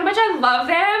amazing. Do you know how much I love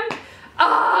them?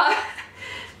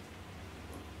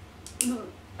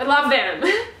 I love them.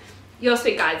 Your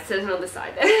sweet guide says it on the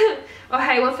side there. Oh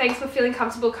hey, well thanks for feeling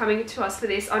comfortable coming to us for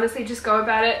this. Honestly, just go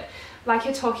about it like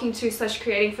you're talking to /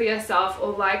 creating for yourself,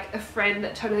 or like a friend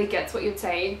that totally gets what you're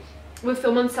saying. We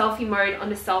film on selfie mode on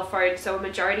a cell phone, so a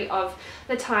majority of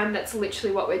the time that's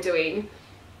literally what we're doing.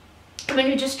 And then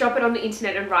you just drop it on the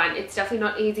internet and run. It's definitely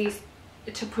not easy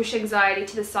to push anxiety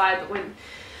to the side,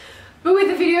 but with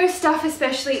the video stuff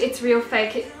especially, it's real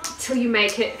fake it till you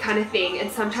make it kind of thing,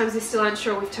 and sometimes we're still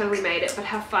unsure we've totally made it, but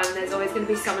have fun. There's always going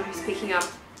to be someone who's picking up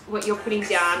what you're putting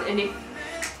down,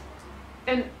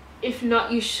 and if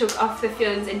not, you shook off the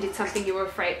feelings and did something you were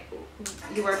afraid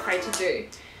to do.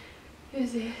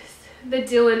 Who's this? The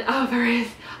Dylan Alvarez.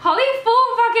 Holly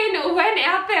full fucking went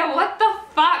out there. What the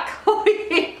fuck?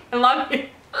 Holly, I love you.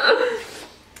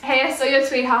 Hey, I saw your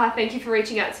tweet, haha, thank you for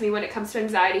reaching out to me. When it comes to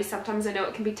anxiety, sometimes I know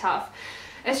it can be tough.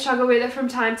 I struggle with it from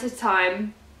time to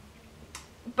time,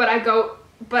 but I go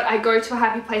to a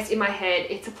happy place in my head.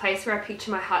 It's a place where I picture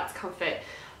my heart's comfort.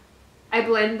 I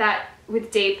blend that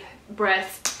with deep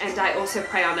breaths, and I also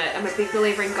pray on it. I'm a big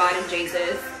believer in God and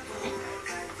Jesus.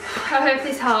 I hope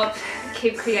this helped.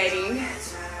 Keep creating.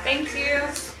 Thank you.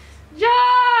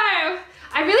 Joe!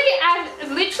 I'm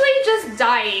literally just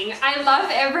dying. I love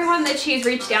everyone that she's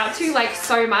reached out to, like,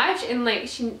 so much, and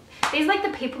like these are like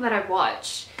the people that I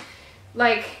watch.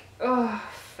 Like, I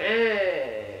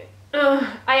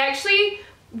actually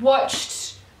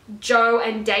watched Joe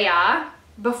and Daya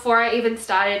before I even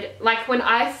started. Like, when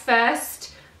I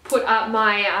first put up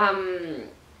my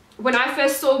when I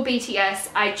first saw BTS,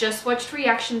 I just watched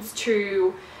reactions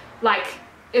to, like,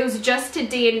 it was just to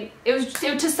it was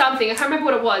to something, I can't remember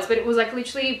what it was, but it was like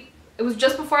literally, it was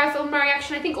just before I filmed my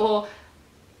reaction, I think, or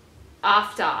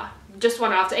after, just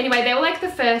one after. Anyway, they were like the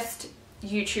first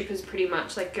YouTubers pretty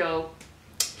much, like girl.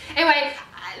 Anyway,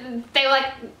 they were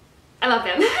like, I love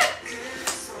them.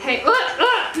 Hey,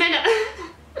 man.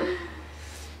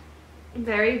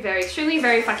 Very, very, extremely,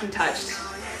 very fucking touched.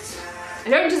 I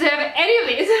don't deserve any of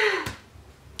these.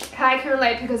 I can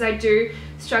relate because I do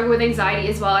struggle with anxiety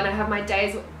as well, and I have my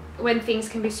days when things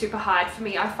can be super hard for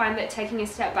me. I find that taking a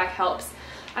step back helps.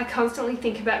 I constantly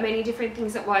think about many different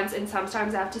things at once, and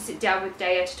sometimes I have to sit down with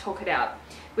Daya to talk it out,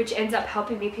 which ends up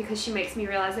helping me because she makes me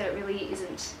realize that it really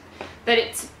isn't, that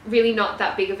it's really not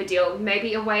that big of a deal.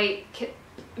 Maybe a way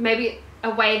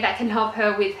that can help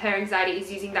her with her anxiety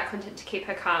is using that content to keep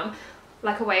her calm,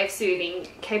 like a way of soothing.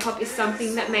 K-pop is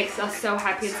something that makes us so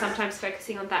happy, and sometimes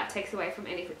focusing on that takes away from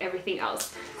everything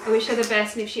else. I wish her the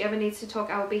best, and if she ever needs to talk,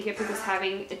 I will be here because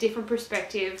having a different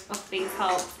perspective of things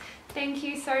helps. Thank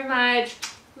you so much.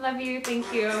 Love you.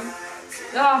 Thank you.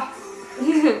 Oh.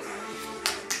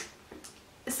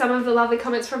 Some of the lovely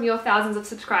comments from your thousands of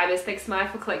subscribers. Thanks, Maia,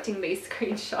 for collecting these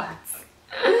screenshots.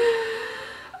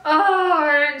 Oh,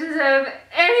 I don't deserve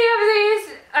any of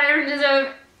these. I don't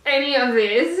deserve any of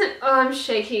this. Oh, I'm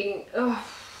shaking. Oh.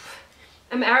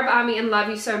 I'm Arab Army and love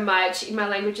you so much. In my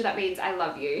language, that means I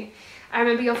love you. I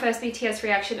remember your first BTS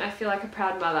reaction. I feel like a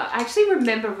proud mother. I actually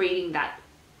remember reading that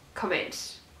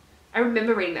comment. I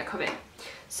remember reading that comment.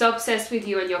 So obsessed with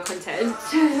you and your content.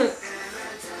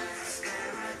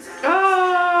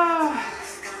 Oh.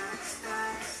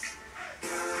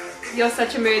 You're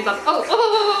such a mood, love.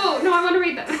 Oh, no, I want to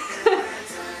read that.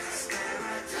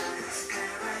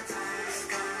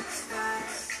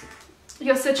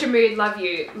 You're such a mood, love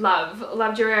you,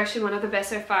 loved your reaction, one of the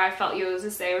best so far. I felt yours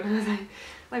the same when I was like,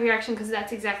 love your reaction, because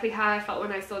that's exactly how I felt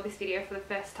when I saw this video for the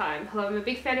first time. Hello, I'm a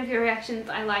big fan of your reactions,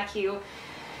 I like you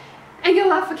and your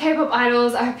love for K-pop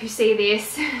idols. I hope you see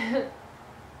this.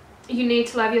 You need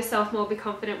to love yourself more, be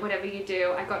confident whatever you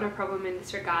do. I got no problem in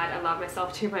this regard. I love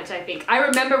myself too much, I think. I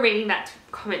remember reading that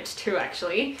comment too,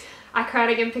 actually. I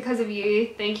cried again because of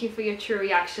you. Thank you for your true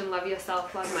reaction. Love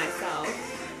yourself, love myself.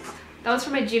 That was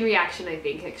from my Jin reaction, I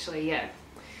think, actually, yeah.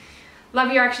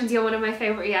 Love your reactions, you're one of my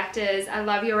favorite reactors. I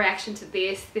love your reaction to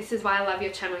this. This is why I love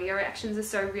your channel. Your reactions are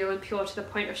so real and pure to the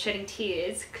point of shedding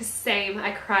tears. Cause same,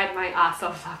 I cried my ass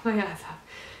off, laughed my ass off.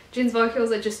 Jin's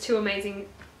vocals are just too amazing.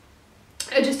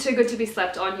 Are just too good to be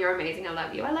slept on. You're amazing, I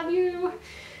love you, I love you.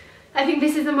 I think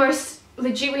this is the most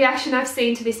legit reaction I've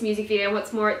seen to this music video.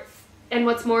 What's more, And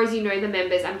what's more is you know the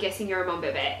members. I'm guessing you're a Mum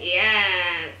Bebe.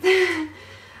 Yes.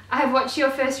 I have watched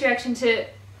your first reaction to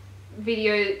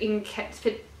video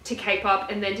to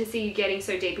K-pop, and then to see you getting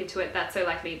so deep into it. That's so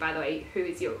like me, by the way.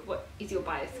 What is your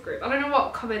bias group? I don't know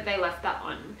what comment they left that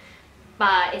on,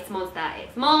 but it's Monster.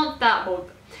 It's Monster.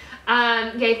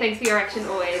 Yay, thanks for your reaction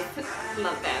always.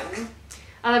 Love them.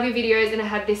 I love your videos, and I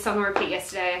had this song on repeat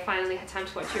yesterday. I finally had time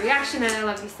to watch your reaction, and I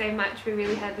love you so much. We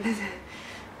really had this.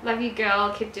 Love you,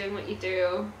 girl. Keep doing what you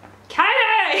do.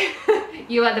 Katie!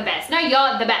 You are the best. No,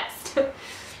 you're the best.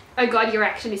 Oh god, your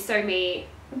reaction is so me.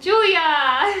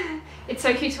 Julia! It's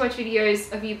so cute to watch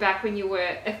videos of you back when you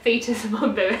were a fetus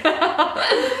Mum Bebe.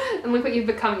 And look what you've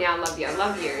become now. Love you. I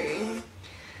love you.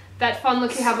 That fun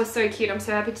look you have was so cute. I'm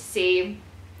so happy to see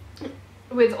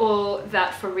with all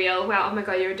that for real. Wow, oh my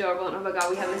god, you're adorable. And oh my god,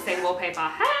 we have the same wallpaper.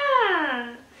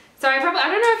 Ha! Sorry, I don't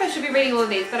know if I should be reading all of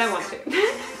these, but I want to.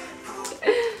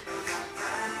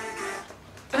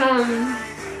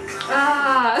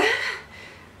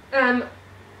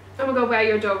 Oh my god, wow,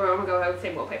 you're adorable. Oh my god, we have the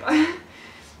same wallpaper.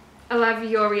 I love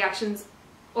your reactions.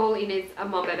 All in is a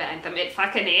Mum Bebe anthem. It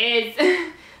fucking is.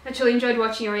 I truly enjoyed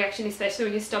watching your reaction, especially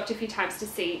when you stopped a few times to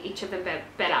see each of them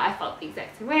better. I felt the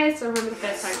exact same way. So I remember the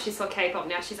first time she saw K-pop.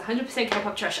 Now she's 100%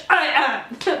 K-pop trash. I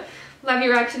am. Love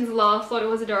your reactions, lol. Thought it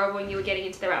was adorable when you were getting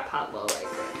into the rap part, lol.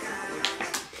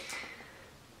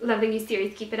 Love the new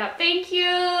series. Keep it up. Thank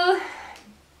you.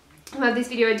 Love this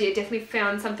video. I did. Definitely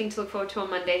found something to look forward to on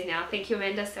Mondays now. Thank you,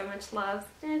 Amanda. So much love.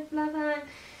 Love that.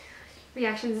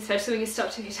 Reactions, especially when you stop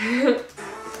to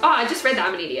Oh, I just read that.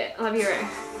 I'm an idiot. I love you.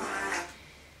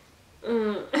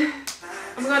 Oh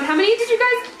my god, how many did you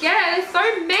guys get? There's so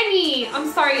many. I'm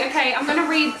sorry. Okay, I'm gonna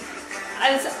read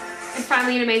as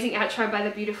finally an amazing outro by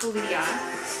the beautiful Lidia.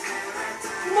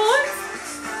 What?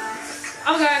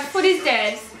 Oh my god, foot is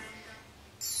dead.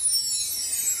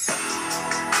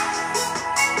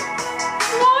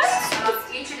 What?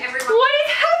 Each and every one. What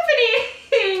is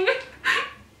happening?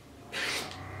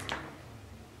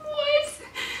 What?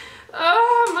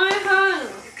 Oh my god.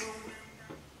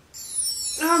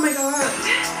 Oh my god.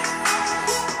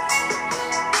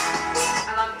 I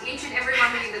love each and every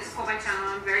one of you that support my channel.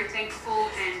 I'm very thankful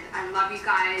and I love you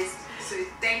guys. So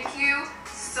thank you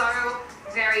so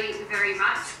very, very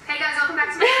much. Hey guys, welcome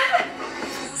back to my channel.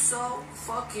 You so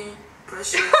fucking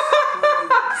precious.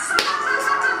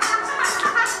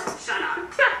 Shut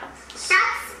up. Shut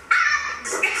up.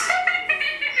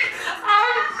 I'm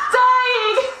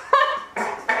dying.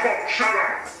 Shut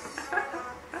up.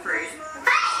 Freeze.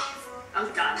 I'm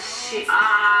done. Shit. When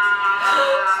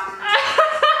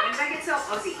did I get so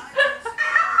Aussie?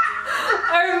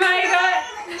 Oh my god.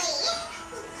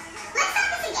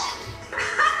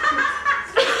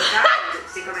 That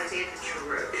lipstick on my teeth is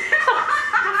true.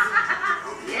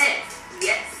 Yes,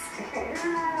 yes.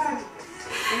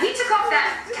 When he took off that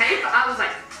cape, I was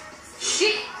like,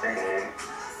 shit. I'm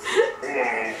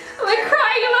like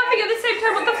crying and laughing at the same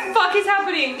time. What the fuck is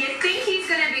happening? You think he's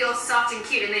gonna be all soft and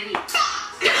cute, and then he.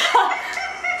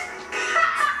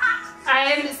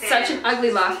 I am such an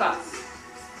ugly laugher.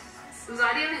 Was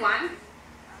I the only one?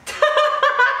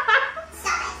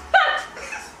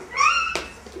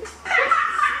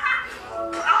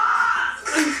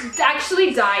 I'm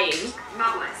actually dying.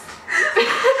 Marvelous.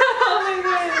 Oh my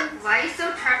god. Why are you so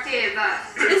attractive?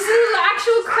 This is an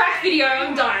actual crack video.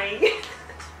 I'm dying.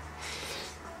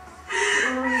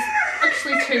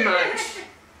 Actually too much.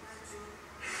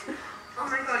 Oh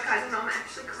my god, guys, I'm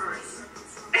actually crying.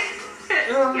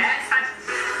 Yes,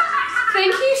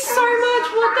 thank you so much.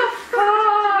 What the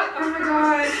fuck? Oh my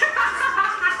god.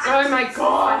 Oh my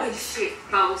god. Shit,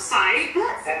 bubble sight.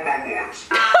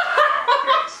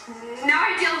 No,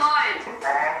 dear Lord.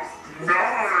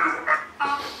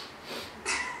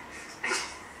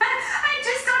 I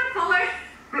just got followed.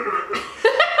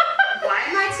 Why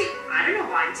am I I don't know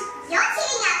why I'm You're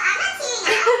teeing up. I'm not teeing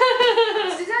up.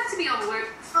 Does this have to be on loop?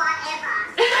 Forever.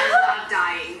 I love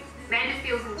dying. Amanda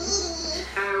feels me.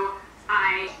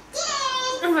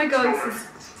 Oh my god, this is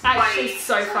actually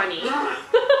so funny.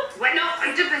 Wait, no,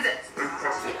 I did visit.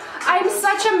 I'm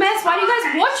such a mess. Why do you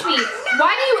guys watch me?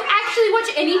 Why do you actually watch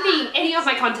anything, any of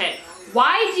my content?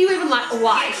 Why do you even like,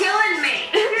 why? You're killing me.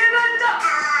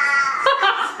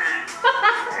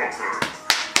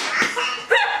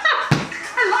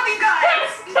 I love you guys.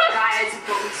 You guys have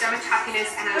brought me so much happiness,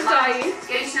 and I love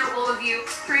getting to know all of you.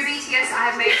 Through BTS, I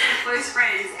have made some close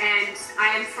friends, and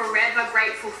I am forever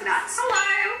grateful for that.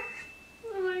 Hello.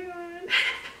 Oh my god.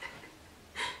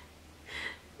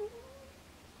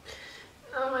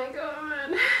 Oh my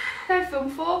god. I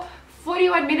filmed for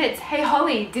 41 minutes. Hey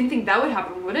Holly, didn't think that would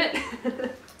happen, would it?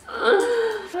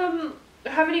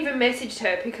 haven't even messaged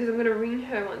her because I'm gonna ring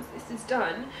her once this is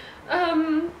done.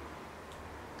 I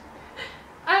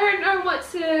don't know what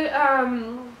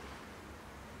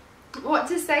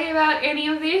to say about any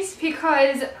of this,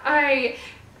 because I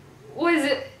was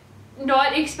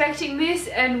not expecting this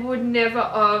and would never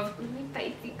have, let me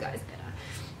face you guys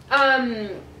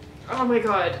better. Oh my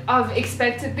god, I've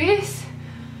expected this.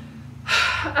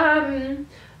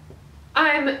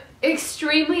 I'm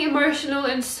extremely emotional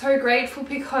and so grateful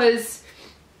because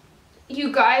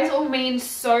you guys all mean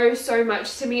so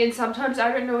much to me, and sometimes I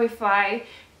don't know if I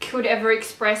could ever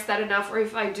express that enough, or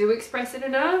if I do express it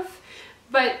enough,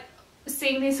 but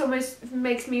seeing this almost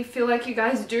makes me feel like you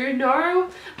guys do know.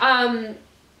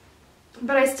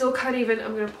 But I still can't even,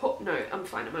 I'm gonna put, no, I'm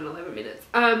fine, I'm on 11 minutes.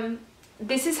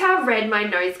 This is how red my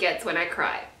nose gets when I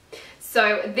cry.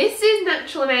 So this is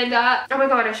Natural Amanda. Oh my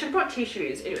god, I should have brought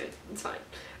tissues. Anyway, it's fine.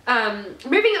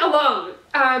 Moving along.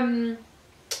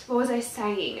 What was I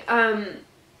saying?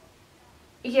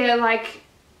 Yeah, like,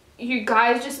 you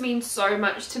guys just mean so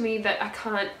much to me that I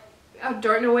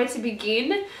don't know where to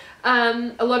begin.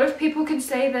 A lot of people can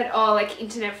say that, oh, like,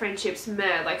 internet friendships,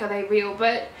 meh, like, are they real?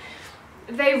 But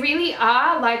they really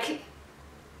are. Like,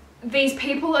 these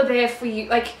people are there for you.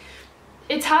 Like,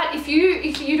 it's hard if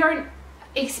you don't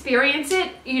experience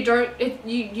it, you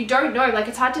don't know. Like,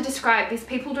 it's hard to describe. These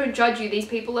people don't judge you. These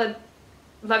people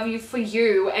love you for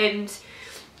you. And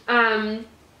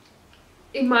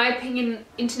in my opinion,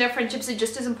 internet friendships are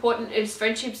just as important as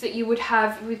friendships that you would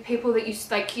have with people that you,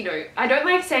 like, you know, I don't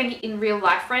like saying in real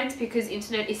life friends, because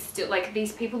internet is still, like,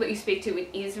 these people that you speak to, it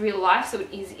is real life, so it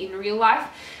is in real life.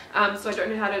 So I don't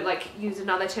know how to, like, use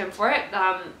another term for it.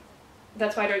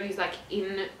 That's why I don't use, like,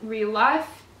 in real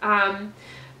life.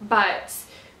 But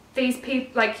these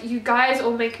people, like, you guys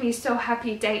all make me so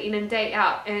happy day in and day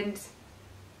out, and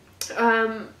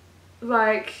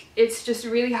like, it's just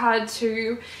really hard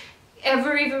to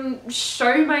ever even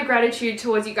show my gratitude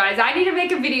towards you guys. I need to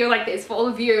make a video like this for all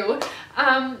of you.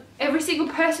 Every single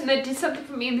person that did something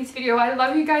for me in this video, I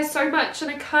love you guys so much, and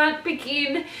I can't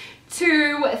begin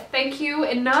to thank you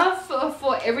enough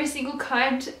for every single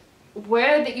kind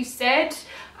word that you said.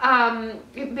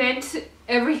 It meant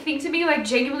everything to me, like,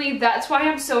 genuinely. That's why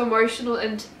I'm so emotional,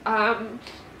 and I'm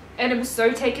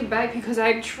so taken back, because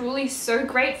I'm truly so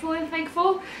grateful and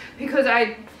thankful, because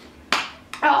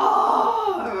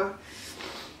oh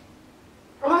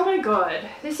my god,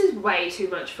 this is way too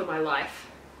much for my life.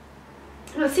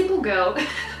 I'm a simple girl.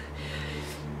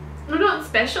 I'm not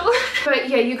special. But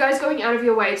yeah, you guys going out of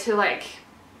your way to, like,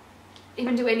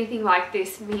 even do anything like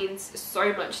this means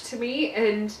so much to me,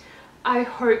 and I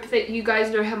hope that you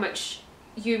guys know how much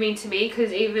you mean to me,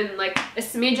 because even, like, a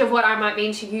smidge of what I might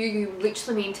mean to you, you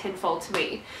literally mean tenfold to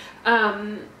me.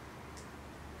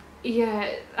 Yeah,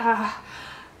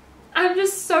 I'm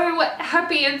just so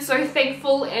happy and so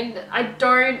thankful, and I'm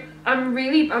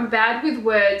bad with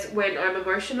words when I'm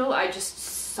emotional. I just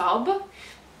sob,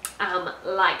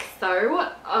 like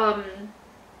so,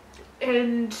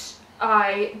 and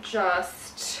I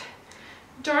just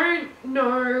don't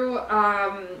know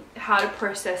how to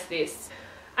process this.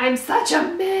 I'm such a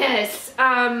mess.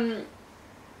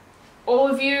 All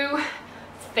of you,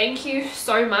 thank you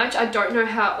so much. I don't know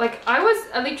how, like, I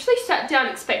literally sat down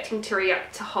expecting to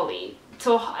react to Holly,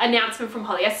 to an announcement from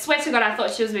Holly. I swear to God, I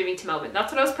thought she was moving to Melbourne. That's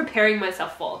what I was preparing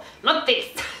myself for, not this.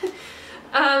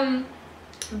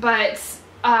 But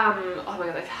oh my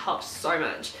god, that helped so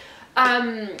much.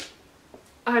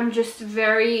 I'm just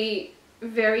very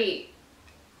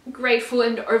grateful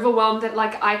and overwhelmed that,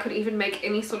 like, I could even make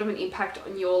any sort of an impact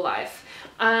on your life,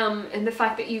 and the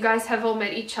fact that you guys have all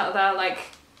met each other, like,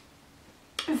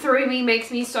 through me, makes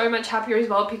me so much happier as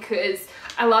well, because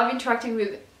I love interacting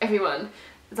with everyone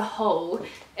as a whole,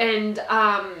 and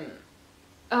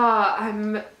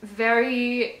I'm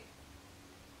very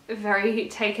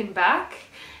taken back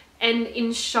and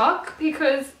in shock,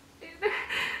 because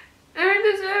I don't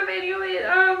deserve any of it.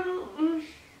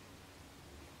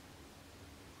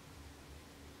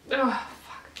 Oh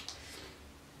fuck.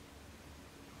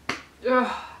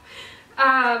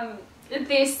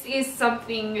 This is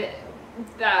something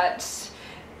that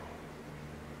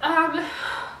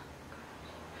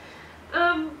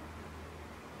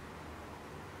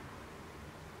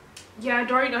yeah,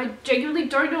 I genuinely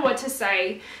don't know what to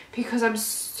say, because I'm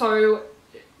so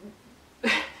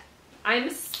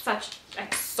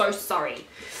so sorry.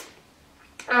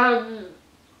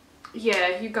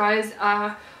 Yeah, you guys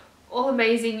are all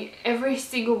amazing. Every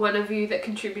single one of you that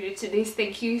contributed to this,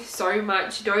 thank you so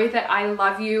much. Know that I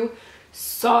love you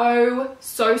so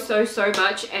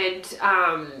much, and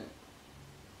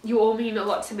you all mean a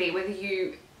lot to me, whether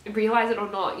you realize it or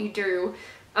not. You do.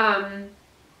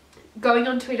 going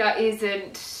on Twitter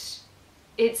isn't,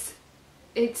 it's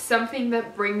something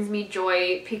that brings me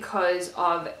joy because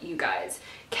of you guys.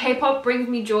 K-pop brings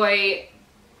me joy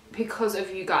because of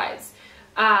you guys.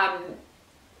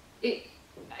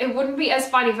 It wouldn't be as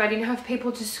fun if I didn't have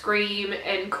people to scream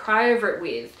and cry over it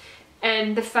with.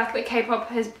 And the fact that K-pop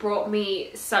has brought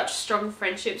me such strong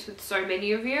friendships with so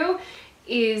many of you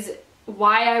is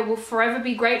why I will forever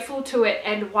be grateful to it,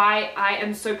 and why I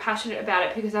am so passionate about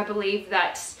it, because I believe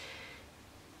that,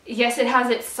 yes, it has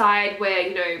its side where,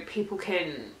 you know, people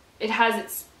can, it has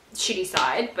its shitty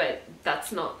side, but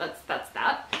that's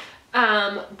that.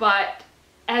 But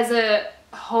as a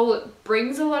whole, it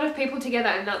brings a lot of people together,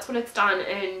 and that's what it's done.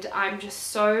 And I'm just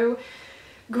so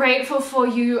grateful for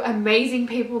you amazing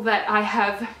people that I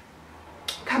have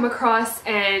come across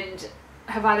and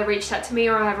have either reached out to me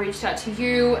or I've reached out to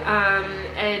you,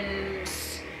 and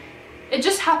it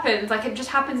just happens, like it just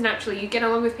happens naturally. You get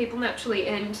along with people naturally,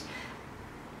 and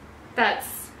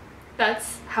that's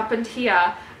happened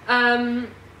here.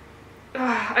 I'm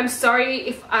sorry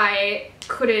if I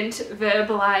couldn't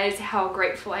verbalize how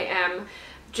grateful I am.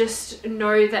 Just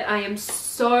know that I am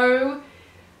so,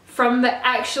 from the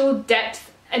actual depth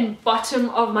and bottom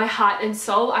of my heart and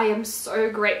soul, I am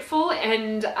so grateful,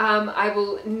 and I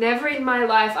will never in my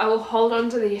life, I will hold on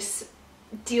to this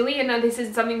dearly, and this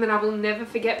is something that I will never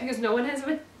forget, because no one has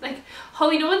ever, like,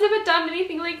 Holly, no one's ever done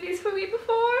anything like this for me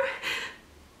before.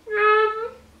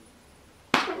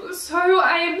 So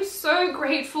I am so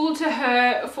grateful to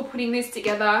her for putting this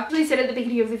together. I actually said at the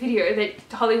beginning of the video that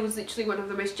Holly was literally one of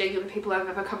the most genuine people I've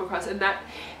ever come across, and that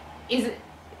is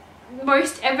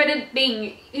most evident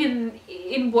thing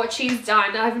in what she's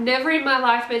done. I've never in my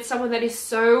life met someone that is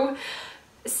so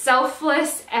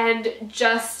selfless and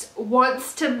just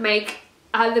wants to make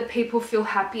other people feel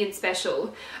happy and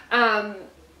special.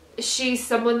 She's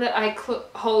someone that I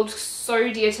hold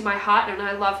so dear to my heart, and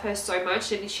I love her so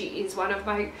much, and she is one of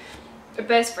my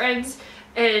best friends,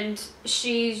 and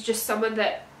she's just someone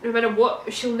that no matter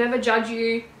what, she'll never judge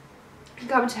you,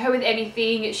 come to her with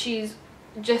anything. She's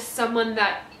just someone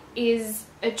that is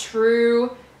a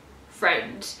true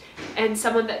friend, and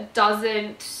someone that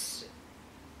doesn't,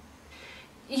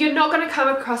 you're not going to come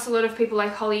across a lot of people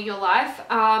like Holly in your life,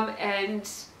 and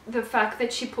the fact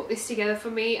that she put this together for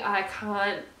me, I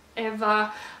can't ever,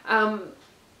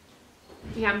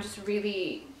 yeah, I'm just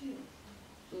really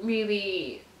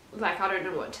like, I don't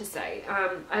know what to say.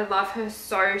 I love her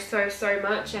so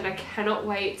much, and I cannot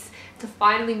wait to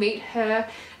finally meet her at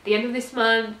the end of this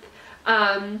month,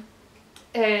 and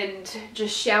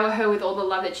just shower her with all the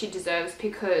love that she deserves,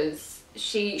 because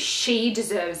she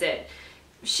deserves it.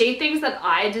 She thinks that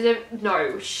I deserve,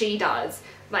 no, she does.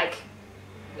 Like,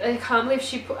 I can't believe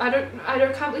she put, I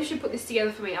can't believe she put this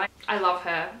together for me. I love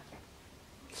her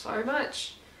so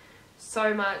much.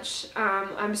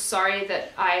 I'm sorry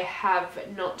that I have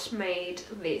not made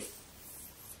this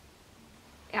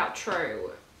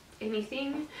outro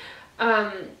anything.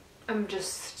 I'm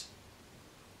just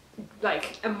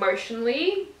like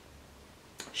emotionally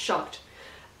shocked.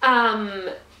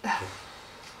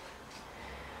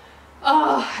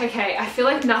 Oh, okay, I feel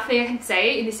like nothing I can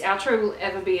say in this outro will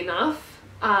ever be enough.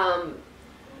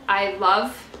 I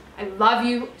love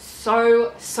you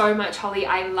so much, Holly.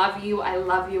 I love you.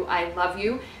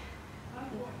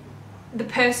 The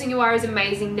person you are is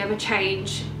amazing. Never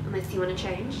change unless you want to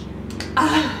change.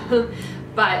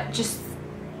 But just,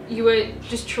 you were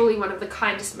just truly one of the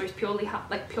kindest, most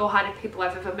pure-hearted people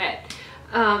I've ever met.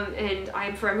 And I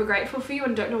am forever grateful for you,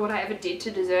 and don't know what I ever did to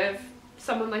deserve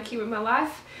someone like you in my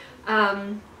life.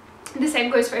 The same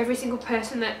goes for every single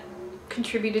person that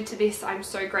contributed to this. I'm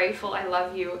so grateful. I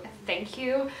love you. Thank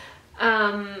you.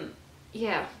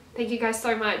 Yeah, thank you guys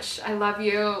so much. I love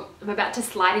you. I'm about to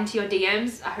slide into your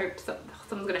DMs. I hope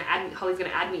someone's gonna add me, Holly's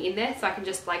gonna add me in there, so I can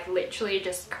just like literally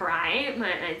just cry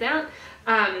my eyes out.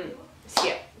 So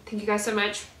yeah, thank you guys so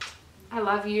much. I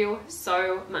love you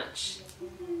so much.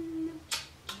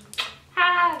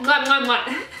 Ah, mwah, mwah, mwah.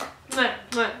 Mwah,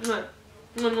 mwah, mwah.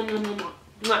 Mwah, mwah, mwah, mwah.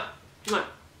 Mwah, mwah.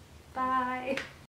 Bye.